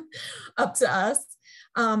up to us.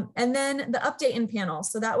 And then the update in panel.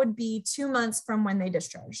 So that would be 2 months from when they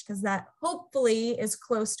discharge, because that hopefully is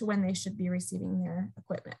close to when they should be receiving their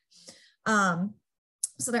equipment.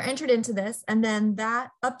 So they're entered into this, and then that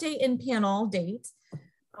update in panel date,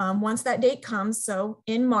 once that date comes, so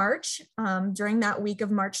in March, during that week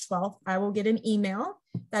of March 12th, I will get an email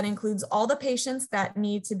that includes all the patients that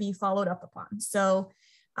need to be followed up upon. So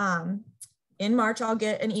in March, I'll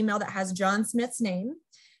get an email that has John Smith's name,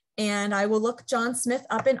 and I will look John Smith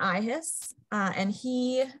up in IHIS, and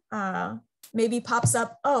he maybe pops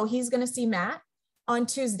up, oh, he's gonna see Matt on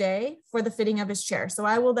Tuesday for the fitting of his chair. So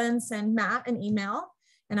I will then send Matt an email,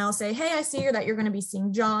 and I'll say, hey, I see here that you're gonna be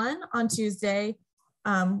seeing John on Tuesday.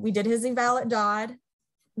 We did his eval at Dodd,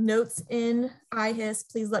 notes in IHIS,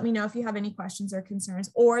 please let me know if you have any questions or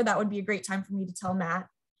concerns. Or that would be a great time for me to tell Matt,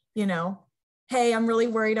 you know, hey, I'm really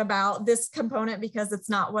worried about this component because it's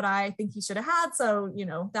not what I think he should have had. So, you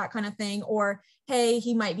know, that kind of thing. Or, hey,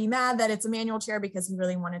 he might be mad that it's a manual chair because he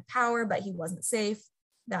really wanted power, but he wasn't safe,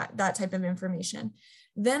 that type of information.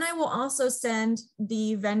 Then I will also send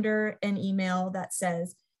the vendor an email that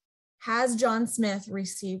says, has John Smith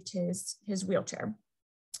received his wheelchair?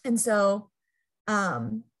 And so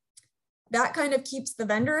that kind of keeps the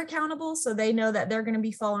vendor accountable. So they know that they're going to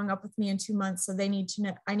be following up with me in 2 months. So they need to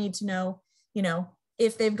know, I need to know, you know,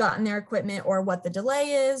 if they've gotten their equipment or what the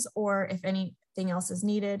delay is, or if anything else is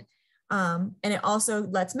needed. And it also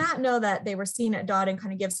lets Matt know that they were seen at DOT and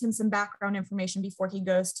kind of gives him some background information before he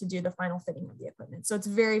goes to do the final fitting of the equipment. So it's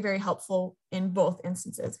very, very helpful in both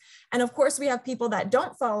instances. And of course, we have people that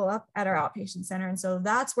don't follow up at our outpatient center. And so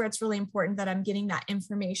that's where it's really important that I'm getting that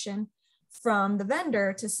information from the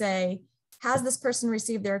vendor to say, has this person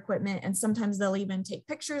received their equipment? And sometimes they'll even take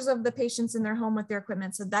pictures of the patients in their home with their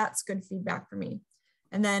equipment. So that's good feedback for me.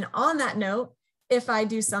 And then on that note, if I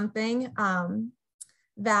do something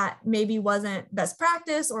that maybe wasn't best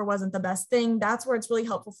practice or wasn't the best thing, that's where it's really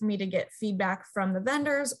helpful for me to get feedback from the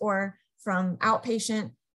vendors or from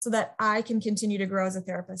outpatient so that I can continue to grow as a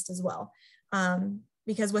therapist as well.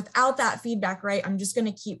 Because without that feedback, right, I'm just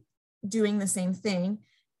going to keep doing the same thing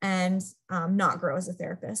and not grow as a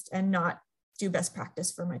therapist and not do best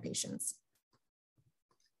practice for my patients.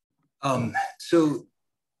 So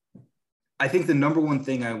I think the number one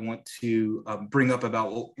thing I want to bring up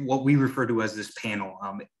about what we refer to as this panel,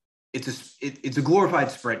 it's a glorified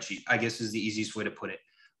spreadsheet, I guess is the easiest way to put it.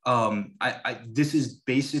 This is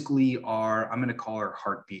basically I'm going to call our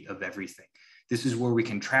heartbeat of everything. This is where we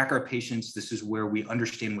can track our patients. This is where we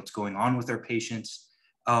understand what's going on with our patients.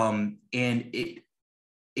 And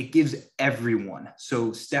it gives everyone.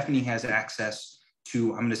 So Stephanie has access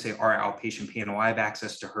to, I'm going to say, our outpatient panel. I have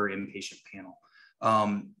access to her inpatient panel.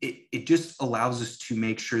 It just allows us to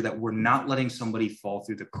make sure that we're not letting somebody fall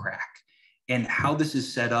through the crack. And how this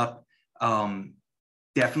is set up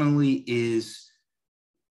definitely is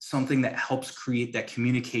something that helps create that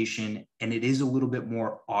communication. And it is a little bit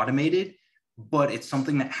more automated, but it's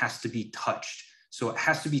something that has to be touched. So it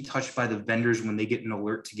has to be touched by the vendors when they get an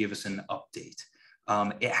alert to give us an update.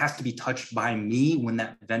 It has to be touched by me when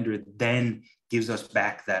that vendor then gives us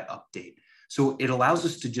back that update. So it allows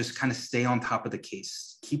us to just kind of stay on top of the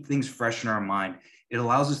case, keep things fresh in our mind. It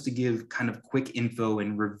allows us to give kind of quick info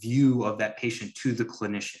and review of that patient to the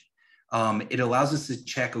clinician. It allows us to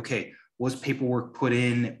check, okay, was paperwork put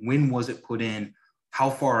in? When was it put in? How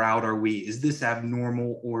far out are we? Is this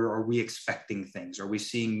abnormal, or are we expecting things? Are we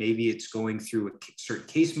seeing maybe it's going through a certain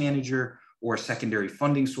case manager or a secondary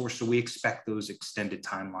funding source? So we expect those extended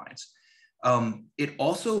timelines. It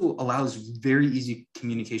also allows very easy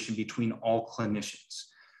communication between all clinicians.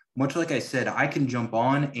 Much like I said, I can jump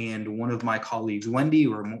on and one of my colleagues, Wendy,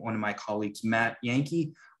 or one of my colleagues, Matt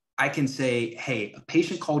Yankee, I can say, hey, a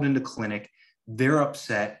patient called into clinic, they're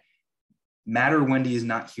upset. Matt or Wendy is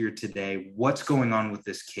not here today. What's going on with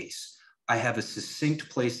this case? I have a succinct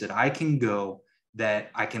place that I can go, that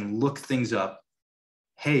I can look things up.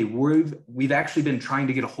 Hey, we've actually been trying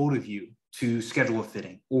to get a hold of you to schedule a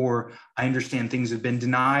fitting, or I understand things have been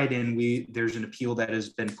denied and there's an appeal that has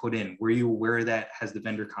been put in. Were you aware of that? Has the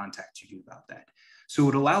vendor contacted you about that? So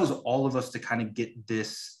it allows all of us to kind of get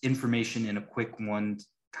this information in a quick one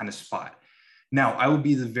kind of spot. Now, I would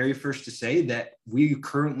be the very first to say that we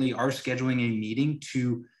currently are scheduling a meeting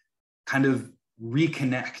to kind of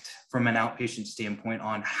reconnect from an outpatient standpoint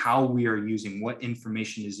on how we are using, what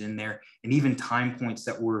information is in there, and even time points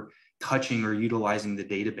that we're touching or utilizing the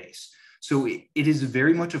database. So it is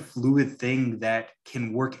very much a fluid thing that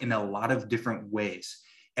can work in a lot of different ways.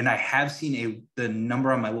 And I have seen the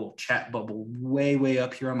number on my little chat bubble way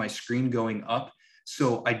up here on my screen going up.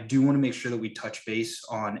 So I do want to make sure that we touch base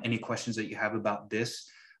on any questions that you have about this.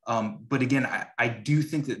 But again, I do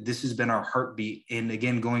think that this has been our heartbeat. And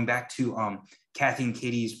again, going back to Kathy and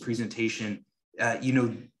Katie's presentation,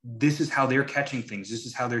 this is how they're catching things. This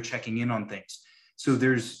is how they're checking in on things. So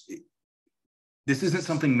this isn't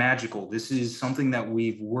something magical. This is something that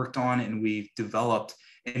we've worked on and we've developed,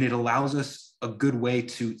 and it allows us a good way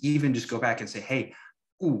to even just go back and say, hey,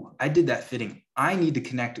 I did that fitting. I need to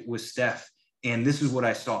connect with Steph, and this is what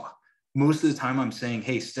I saw. Most of the time I'm saying,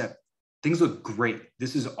 hey, Steph, things look great.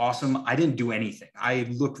 This is awesome. I didn't do anything. I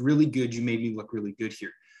looked really good. You made me look really good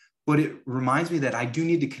here. But it reminds me that I do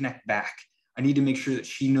need to connect back. I need to make sure that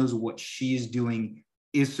she knows what she is doing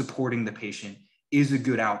is supporting the patient, is a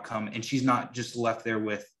good outcome, and she's not just left there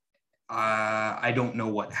with, I don't know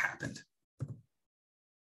what happened.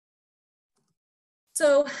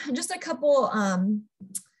 So just a couple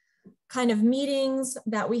kind of meetings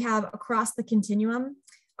that we have across the continuum.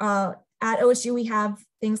 At OSU, we have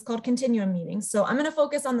things called Continuum meetings. So I'm going to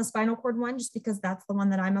focus on the spinal cord one just because that's the one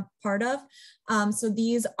that I'm a part of. So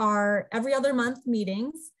these are every other month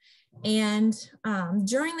meetings. And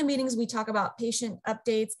during the meetings, we talk about patient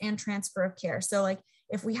updates and transfer of care. So like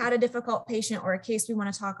if we had a difficult patient or a case we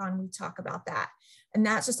want to talk on, we talk about that. And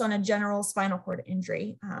that's just on a general spinal cord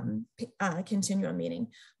injury continuum meeting.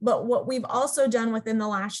 But what we've also done within the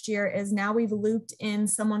last year is now we've looped in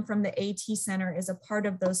someone from the AT center as a part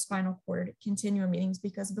of those spinal cord continuum meetings,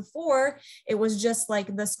 because before it was just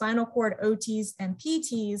like the spinal cord OTs and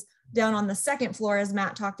PTs down on the second floor, as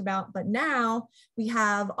Matt talked about. But now we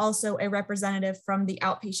have also a representative from the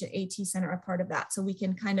outpatient AT center, a part of that. So we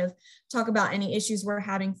can kind of talk about any issues we're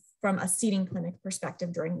having from a seating clinic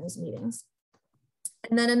perspective during those meetings.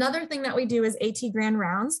 And then another thing that we do is AT grand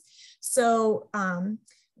rounds. So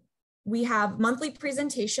we have monthly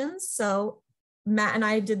presentations. So Matt and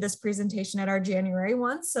I did this presentation at our January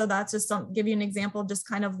one. So that's just give you an example of just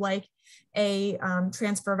kind of like a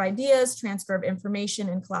transfer of ideas, transfer of information,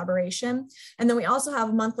 and collaboration. And then we also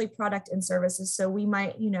have monthly product and services. So we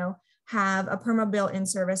might, have a permabill in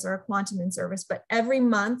service or a quantum in service, but every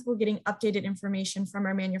month we're getting updated information from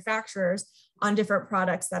our manufacturers on different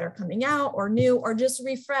products that are coming out or new, or just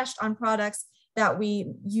refreshed on products that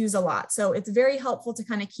we use a lot. So it's very helpful to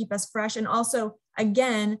kind of keep us fresh. And also,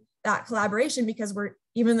 again, that collaboration, because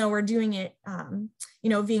even though we're doing it,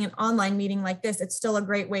 being an online meeting like this, it's still a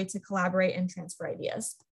great way to collaborate and transfer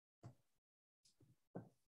ideas.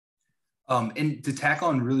 And to tack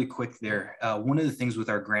on really quick there, one of the things with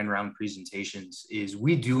our grand round presentations is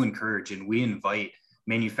we do encourage and we invite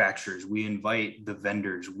manufacturers, we invite the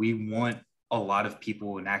vendors, we want a lot of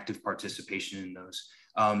people in active participation in those.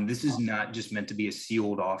 This is not just meant to be a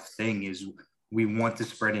sealed off thing, is we want to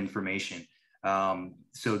spread information.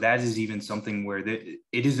 So that is even something where it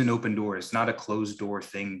is an open door. It's not a closed door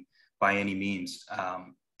thing by any means.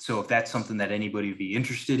 So if that's something that anybody would be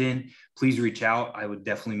interested in, please reach out. I would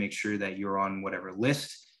definitely make sure that you're on whatever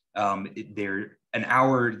list. They're an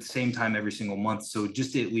hour at the same time every single month. So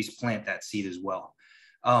just to at least plant that seed as well.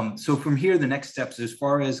 So from here, the next steps as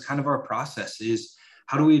far as kind of our process is,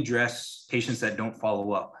 how do we address patients that don't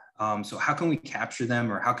follow up? So how can we capture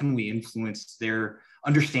them, or how can we influence their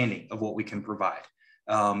understanding of what we can provide?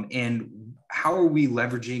 And how are we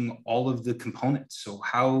leveraging all of the components? So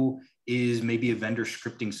how is maybe a vendor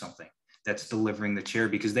scripting something that's delivering the chair,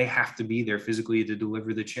 because they have to be there physically to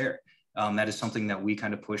deliver the chair? That is something that we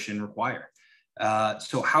kind of push and require.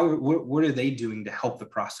 So what are they doing to help the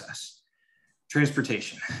process?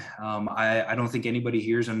 Transportation. I don't think anybody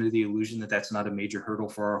here is under the illusion that that's not a major hurdle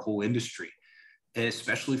for our whole industry,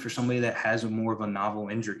 especially for somebody that has more of a novel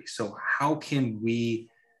injury. So how can we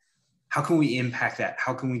impact that?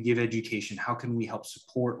 How can we give education? How can we help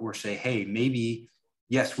support, or say, hey, maybe,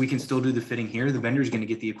 yes, we can still do the fitting here. The vendor is going to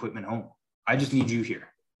get the equipment home. I just need you here.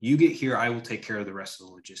 You get here, I will take care of the rest of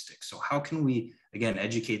the logistics. So how can we, again,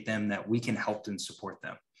 educate them that we can help and support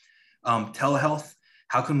them? Telehealth,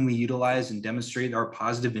 how can we utilize and demonstrate our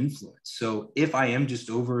positive influence? So if I am just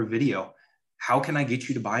over a video, how can I get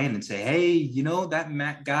you to buy in and say, hey, that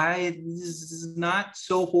Matt guy is not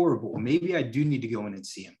so horrible. Maybe I do need to go in and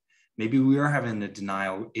see him. Maybe we are having a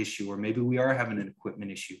denial issue, or maybe we are having an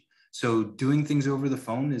equipment issue. So doing things over the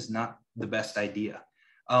phone is not the best idea.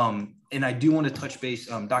 And I do want to touch base,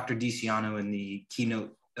 Dr. DiCiano in the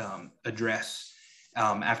keynote address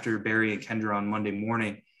after Barry and Kendra on Monday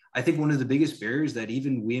morning. I think one of the biggest barriers that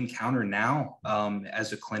even we encounter now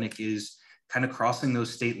as a clinic is kind of crossing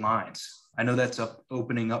those state lines. I know that's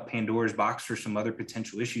opening up Pandora's box for some other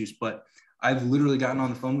potential issues, but I've literally gotten on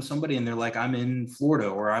the phone with somebody and they're like, I'm in Florida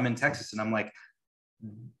or I'm in Texas. And I'm like,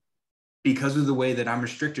 because of the way that I'm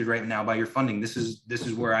restricted right now by your funding, this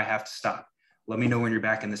is where I have to stop. Let me know when you're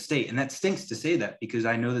back in the state. And that stinks to say that, because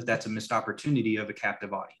I know that that's a missed opportunity of a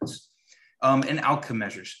captive audience. And outcome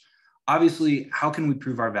measures. Obviously, how can we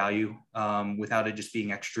prove our value without it just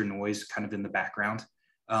being extra noise kind of in the background?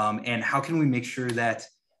 And how can we make sure that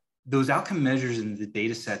those outcome measures in the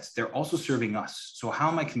data sets, they're also serving us? So how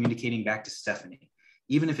am I communicating back to Stephanie?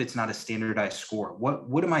 Even if it's not a standardized score,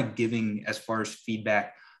 what am I giving as far as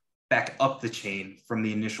feedback back up the chain from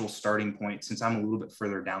the initial starting point, since I'm a little bit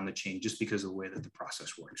further down the chain, just because of the way that the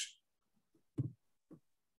process works?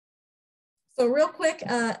 So real quick,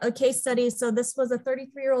 a case study. So this was a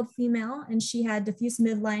 33-year-old female, and she had diffuse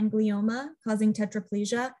midline glioma causing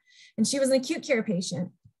tetraplegia, and she was an acute care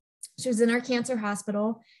patient. She was in our cancer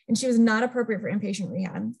hospital, and she was not appropriate for inpatient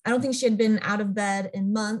rehab. I don't think she had been out of bed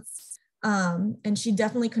in months. And she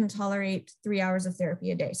definitely couldn't tolerate 3 hours of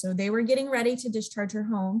therapy a day. So they were getting ready to discharge her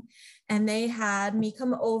home, and they had me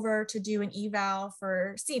come over to do an eval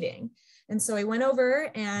for seating. And so I went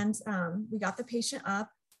over and we got the patient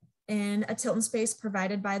up in a Tilton space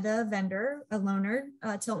provided by the vendor, a loaner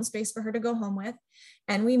Tilton space for her to go home with.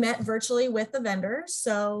 And we met virtually with the vendor.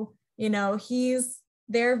 So, he's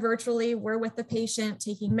there virtually, we're with the patient,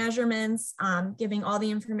 taking measurements, giving all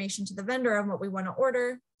the information to the vendor on what we want to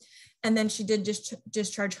order. And then she did just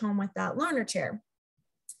discharge home with that loaner chair.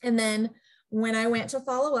 And then when I went to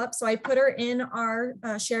follow up, so I put her in our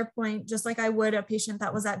SharePoint, just like I would a patient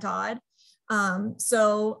that was at Dodd.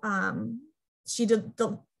 She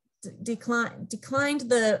declined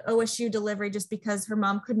the OSU delivery just because her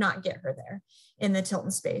mom could not get her there in the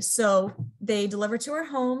Tilton space. So they delivered to her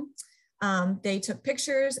home. They took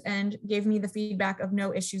pictures and gave me the feedback of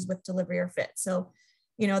no issues with delivery or fit. So,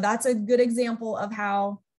 you know, that's a good example of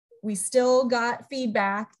how we still got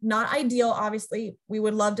feedback. Not ideal, obviously. We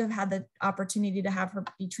would love to have had the opportunity to have her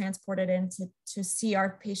be transported in to see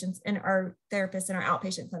our patients and our therapists in our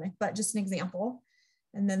outpatient clinic, but just an example.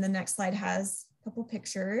 And then the next slide has a couple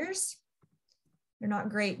pictures. They're not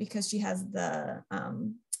great because she has the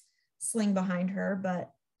sling behind her,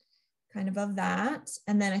 but kind of that.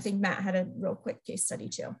 And then I think Matt had a real quick case study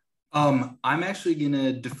too. I'm actually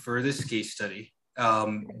gonna defer this case study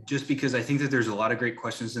just because I think that there's a lot of great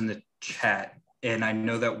questions in the chat. And I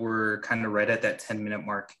know that we're kind of right at that 10-minute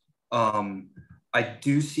mark. I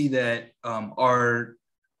do see that our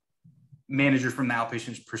manager from the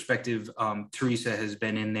outpatient's perspective, Teresa, has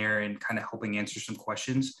been in there and kind of helping answer some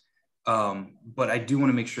questions. But I do want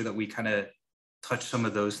to make sure that we kind of touch some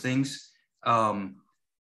of those things.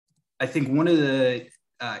 I think one of the,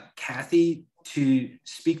 Kathy, to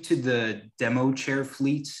speak to the demo chair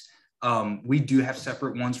fleets, we do have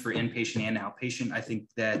separate ones for inpatient and outpatient. I think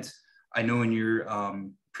that, I know in your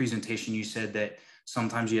presentation, you said that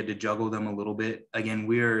sometimes you had to juggle them a little bit. Again,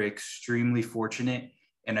 we are extremely fortunate.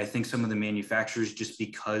 And I think some of the manufacturers, just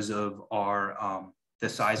because of our, the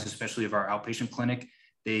size, especially of our outpatient clinic,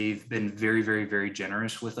 they've been very, very, very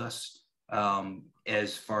generous with us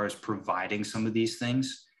as far as providing some of these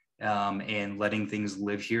things. And letting things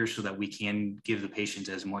live here so that we can give the patients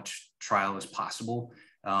as much trial as possible.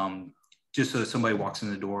 Just so if somebody walks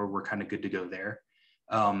in the door, we're kind of good to go there.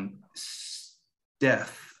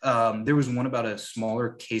 Steph, there was one about a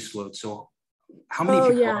smaller caseload. So how many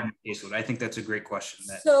people are in the caseload? I think that's a great question.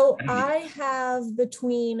 I have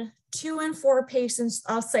between 2 and 4 patients,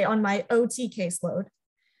 I'll say, on my OT caseload.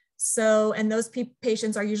 So, and those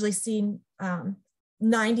patients are usually seen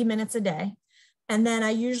 90 minutes a day. And then I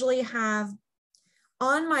usually have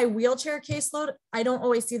on my wheelchair caseload, I don't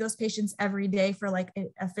always see those patients every day for like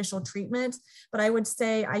official treatment, but I would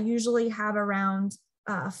say I usually have around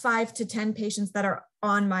 5 to 10 patients that are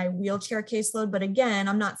on my wheelchair caseload. But again,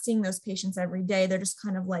 I'm not seeing those patients every day. They're just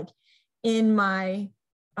kind of like in my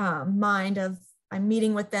mind of I'm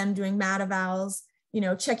meeting with them, doing mat evals, you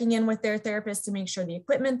know, checking in with their therapist to make sure the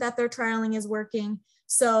equipment that they're trialing is working.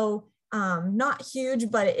 So not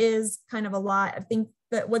huge, but it is kind of a lot. I think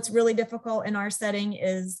that what's really difficult in our setting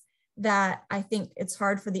is that I think it's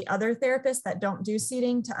hard for the other therapists that don't do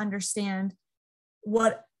seating to understand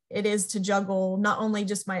what it is to juggle not only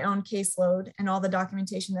just my own caseload and all the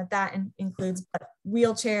documentation that includes, but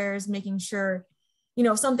wheelchairs, making sure, you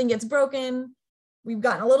know, if something gets broken, we've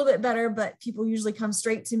gotten a little bit better, but people usually come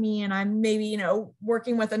straight to me and I'm maybe, you know,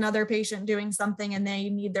 working with another patient doing something and they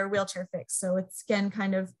need their wheelchair fixed. So it's again,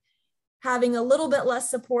 kind of having a little bit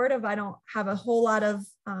less supportive. I don't have a whole lot of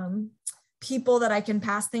people that I can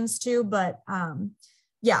pass things to, but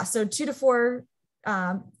yeah, so 2 to 4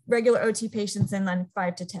 regular OT patients and then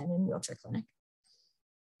 5 to 10 in wheelchair clinic.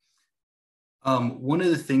 One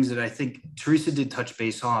of the things that I think Teresa did touch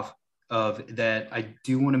base off of that I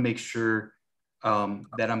do want to make sure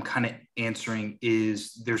that I'm kind of answering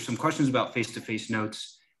is there's some questions about face-to-face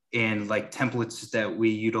notes and like templates that we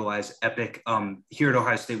utilize Epic. Here at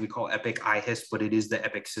Ohio State, we call Epic IHIS, but it is the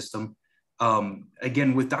Epic system.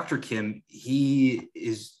 Again, with Dr. Kim,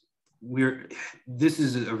 this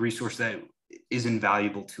is a resource that is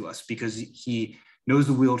invaluable to us because he knows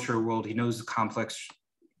the wheelchair world. He knows the complex,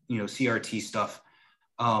 you know, CRT stuff.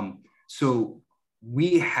 So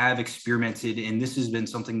we have experimented, and this has been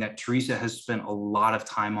something that Teresa has spent a lot of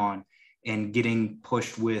time on and getting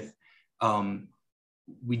pushed with.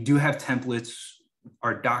 We do have templates.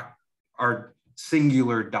 Our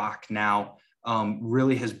singular doc now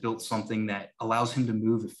really has built something that allows him to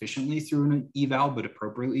move efficiently through an eval, but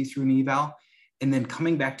appropriately through an eval. And then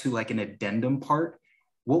coming back to like an addendum part,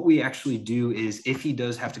 what we actually do is if he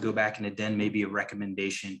does have to go back and addend maybe a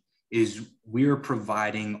recommendation, is we're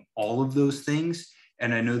providing all of those things.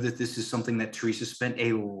 And I know that this is something that Teresa spent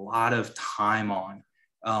a lot of time on,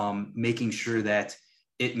 making sure that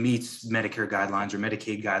it meets Medicare guidelines or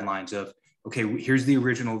Medicaid guidelines of, okay, here's the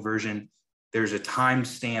original version. There's a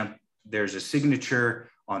timestamp, there's a signature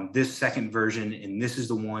on this second version, and this is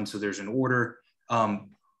the one. So there's an order.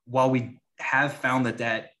 While we have found that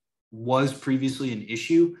that was previously an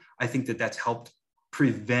issue. I think that that's helped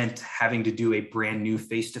prevent having to do a brand new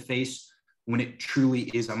face-to-face when it truly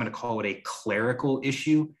is, I'm going to call it a clerical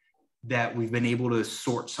issue, that we've been able to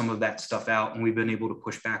sort some of that stuff out, and we've been able to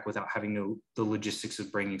push back without having the logistics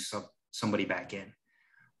of bringing somebody back in.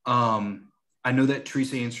 I know that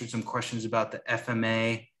Teresa answered some questions about the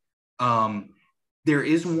FMA. There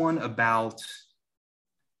is one about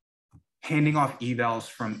handing off evals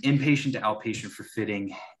from inpatient to outpatient for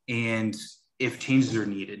fitting, and if changes are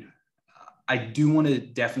needed. I do want to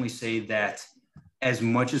definitely say that as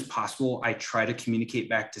much as possible, I try to communicate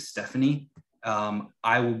back to Stephanie.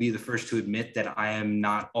 I will be the first to admit that I am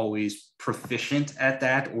not always proficient at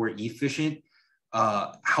that or efficient.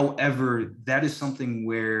 However, that is something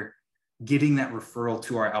where getting that referral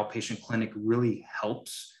to our outpatient clinic really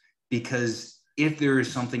helps, because if there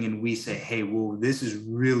is something and we say, hey, well, this is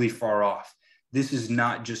really far off, this is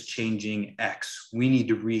not just changing X, we need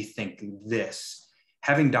to rethink this.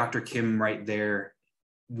 Having Dr. Kim right there,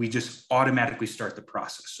 we just automatically start the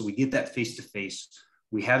process. So we get that face-to-face,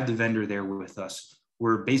 we have the vendor there with us.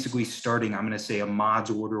 We're basically starting, I'm gonna say, a mods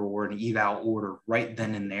order or an eval order right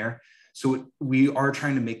then and there. So we are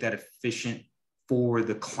trying to make that efficient for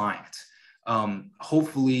the client.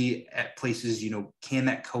 Hopefully at places, can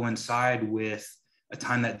that coincide with a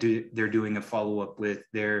time that they're doing a follow-up with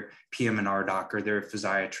their PM&R doc or their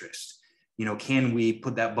physiatrist? Can we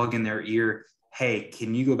put that bug in their ear? Hey,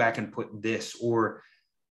 can you go back and put this? Or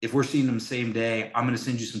if we're seeing them the same day, I'm going to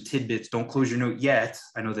send you some tidbits. Don't close your note yet.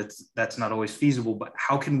 I know that's not always feasible, but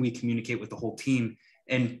how can we communicate with the whole team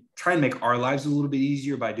and try and make our lives a little bit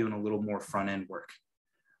easier by doing a little more front-end work?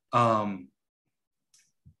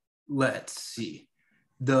 Let's see.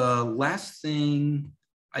 The last thing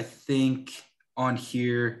I think on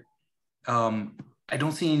here, I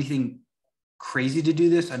don't see anything crazy to do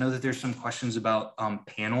this. I know that there's some questions about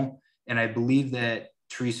panel, and I believe that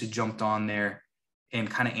Teresa jumped on there and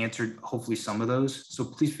kind of answered hopefully some of those. So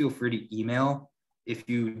please feel free to email if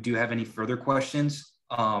you do have any further questions.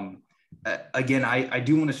 Again, I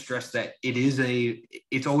do want to stress that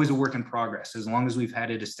it's always a work in progress. As long as we've had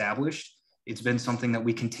it established, it's been something that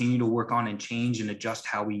we continue to work on and change and adjust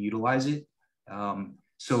how we utilize it.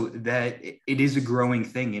 So that it is a growing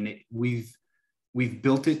thing, and we've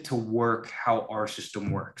built it to work how our system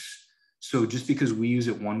works. So just because we use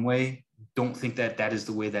it one way, don't think that that is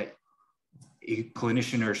the way that a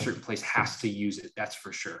clinician or a certain place has to use it. That's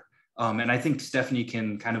for sure. And I think Stephanie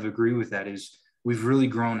can kind of agree with that, is we've really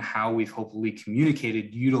grown how we've hopefully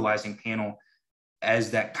communicated utilizing panel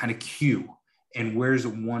as that kind of cue. And where's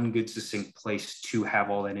one good succinct place to have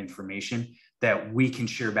all that information that we can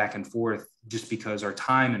share back and forth, just because our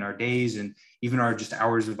time and our days and even our just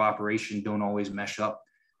hours of operation don't always mesh up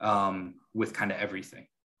with kind of everything.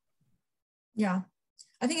 Yeah,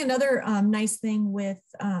 I think another nice thing with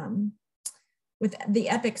the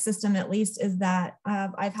Epic system, at least, is that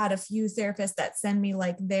I've had a few therapists that send me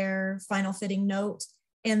like their final fitting note,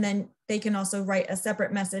 and then they can also write a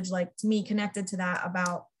separate message like to me connected to that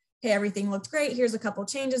about, hey, everything looked great, here's a couple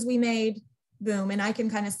changes we made, boom. And I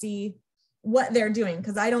can kind of see what they're doing,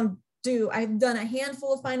 because I've done a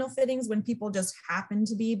handful of final fittings when people just happen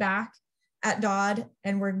to be back at Dodd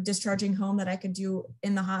and we're discharging home that I could do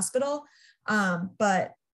in the hospital.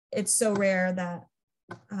 But it's so rare that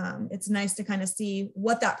it's nice to kind of see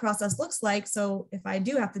what that process looks like. So if I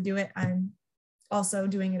do have to do it, I'm also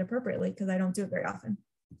doing it appropriately, because I don't do it very often.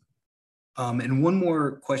 And one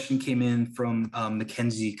more question came in from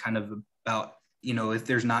Mackenzie, kind of about, if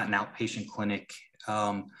there's not an outpatient clinic.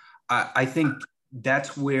 I think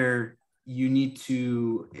that's where you need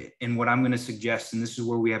to, and what I'm going to suggest, and this is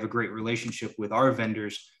where we have a great relationship with our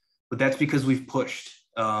vendors, but that's because we've pushed.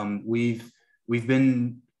 We've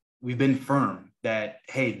been firm that,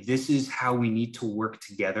 hey, this is how we need to work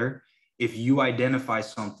together. If you identify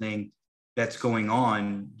something that's going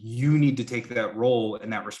on, you need to take that role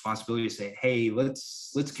and that responsibility to say, hey,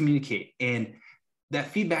 let's communicate. And that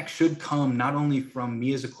feedback should come not only from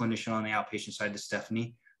me as a clinician on the outpatient side to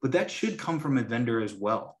Stephanie, but that should come from a vendor as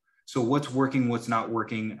well. So what's working, what's not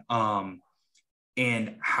working,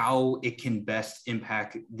 and how it can best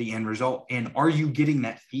impact the end result. And are you getting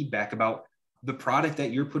that feedback about the product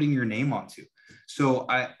that you're putting your name onto? So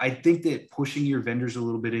I think that pushing your vendors a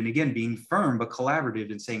little bit, and again, being firm but collaborative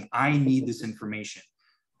and saying, I need this information.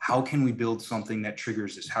 How can we build something that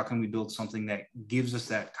triggers this? How can we build something that gives us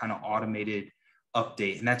that kind of automated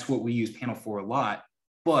update? And that's what we use panel for a lot.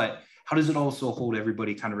 But how does it also hold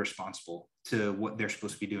everybody kind of responsible to what they're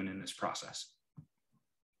supposed to be doing in this process?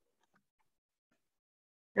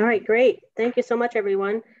 All right, great. Thank you so much,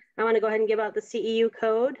 everyone. I want to go ahead and give out the CEU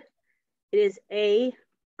code. It is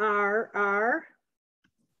ARR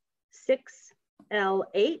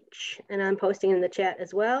 6LH, and I'm posting in the chat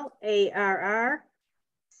as well, ARR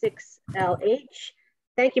 6LH.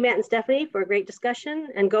 Thank you, Matt and Stephanie, for a great discussion,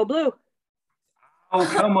 and go blue. Oh,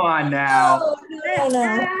 come on now. Oh,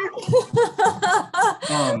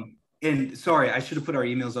 no. And sorry, I should have put our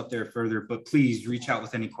emails up there further, but please reach out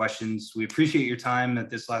with any questions. We appreciate your time at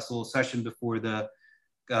this last little session before the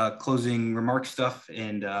closing remarks stuff.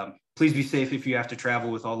 And please be safe if you have to travel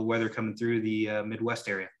with all the weather coming through the Midwest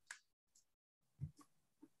area.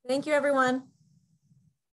 Thank you, everyone.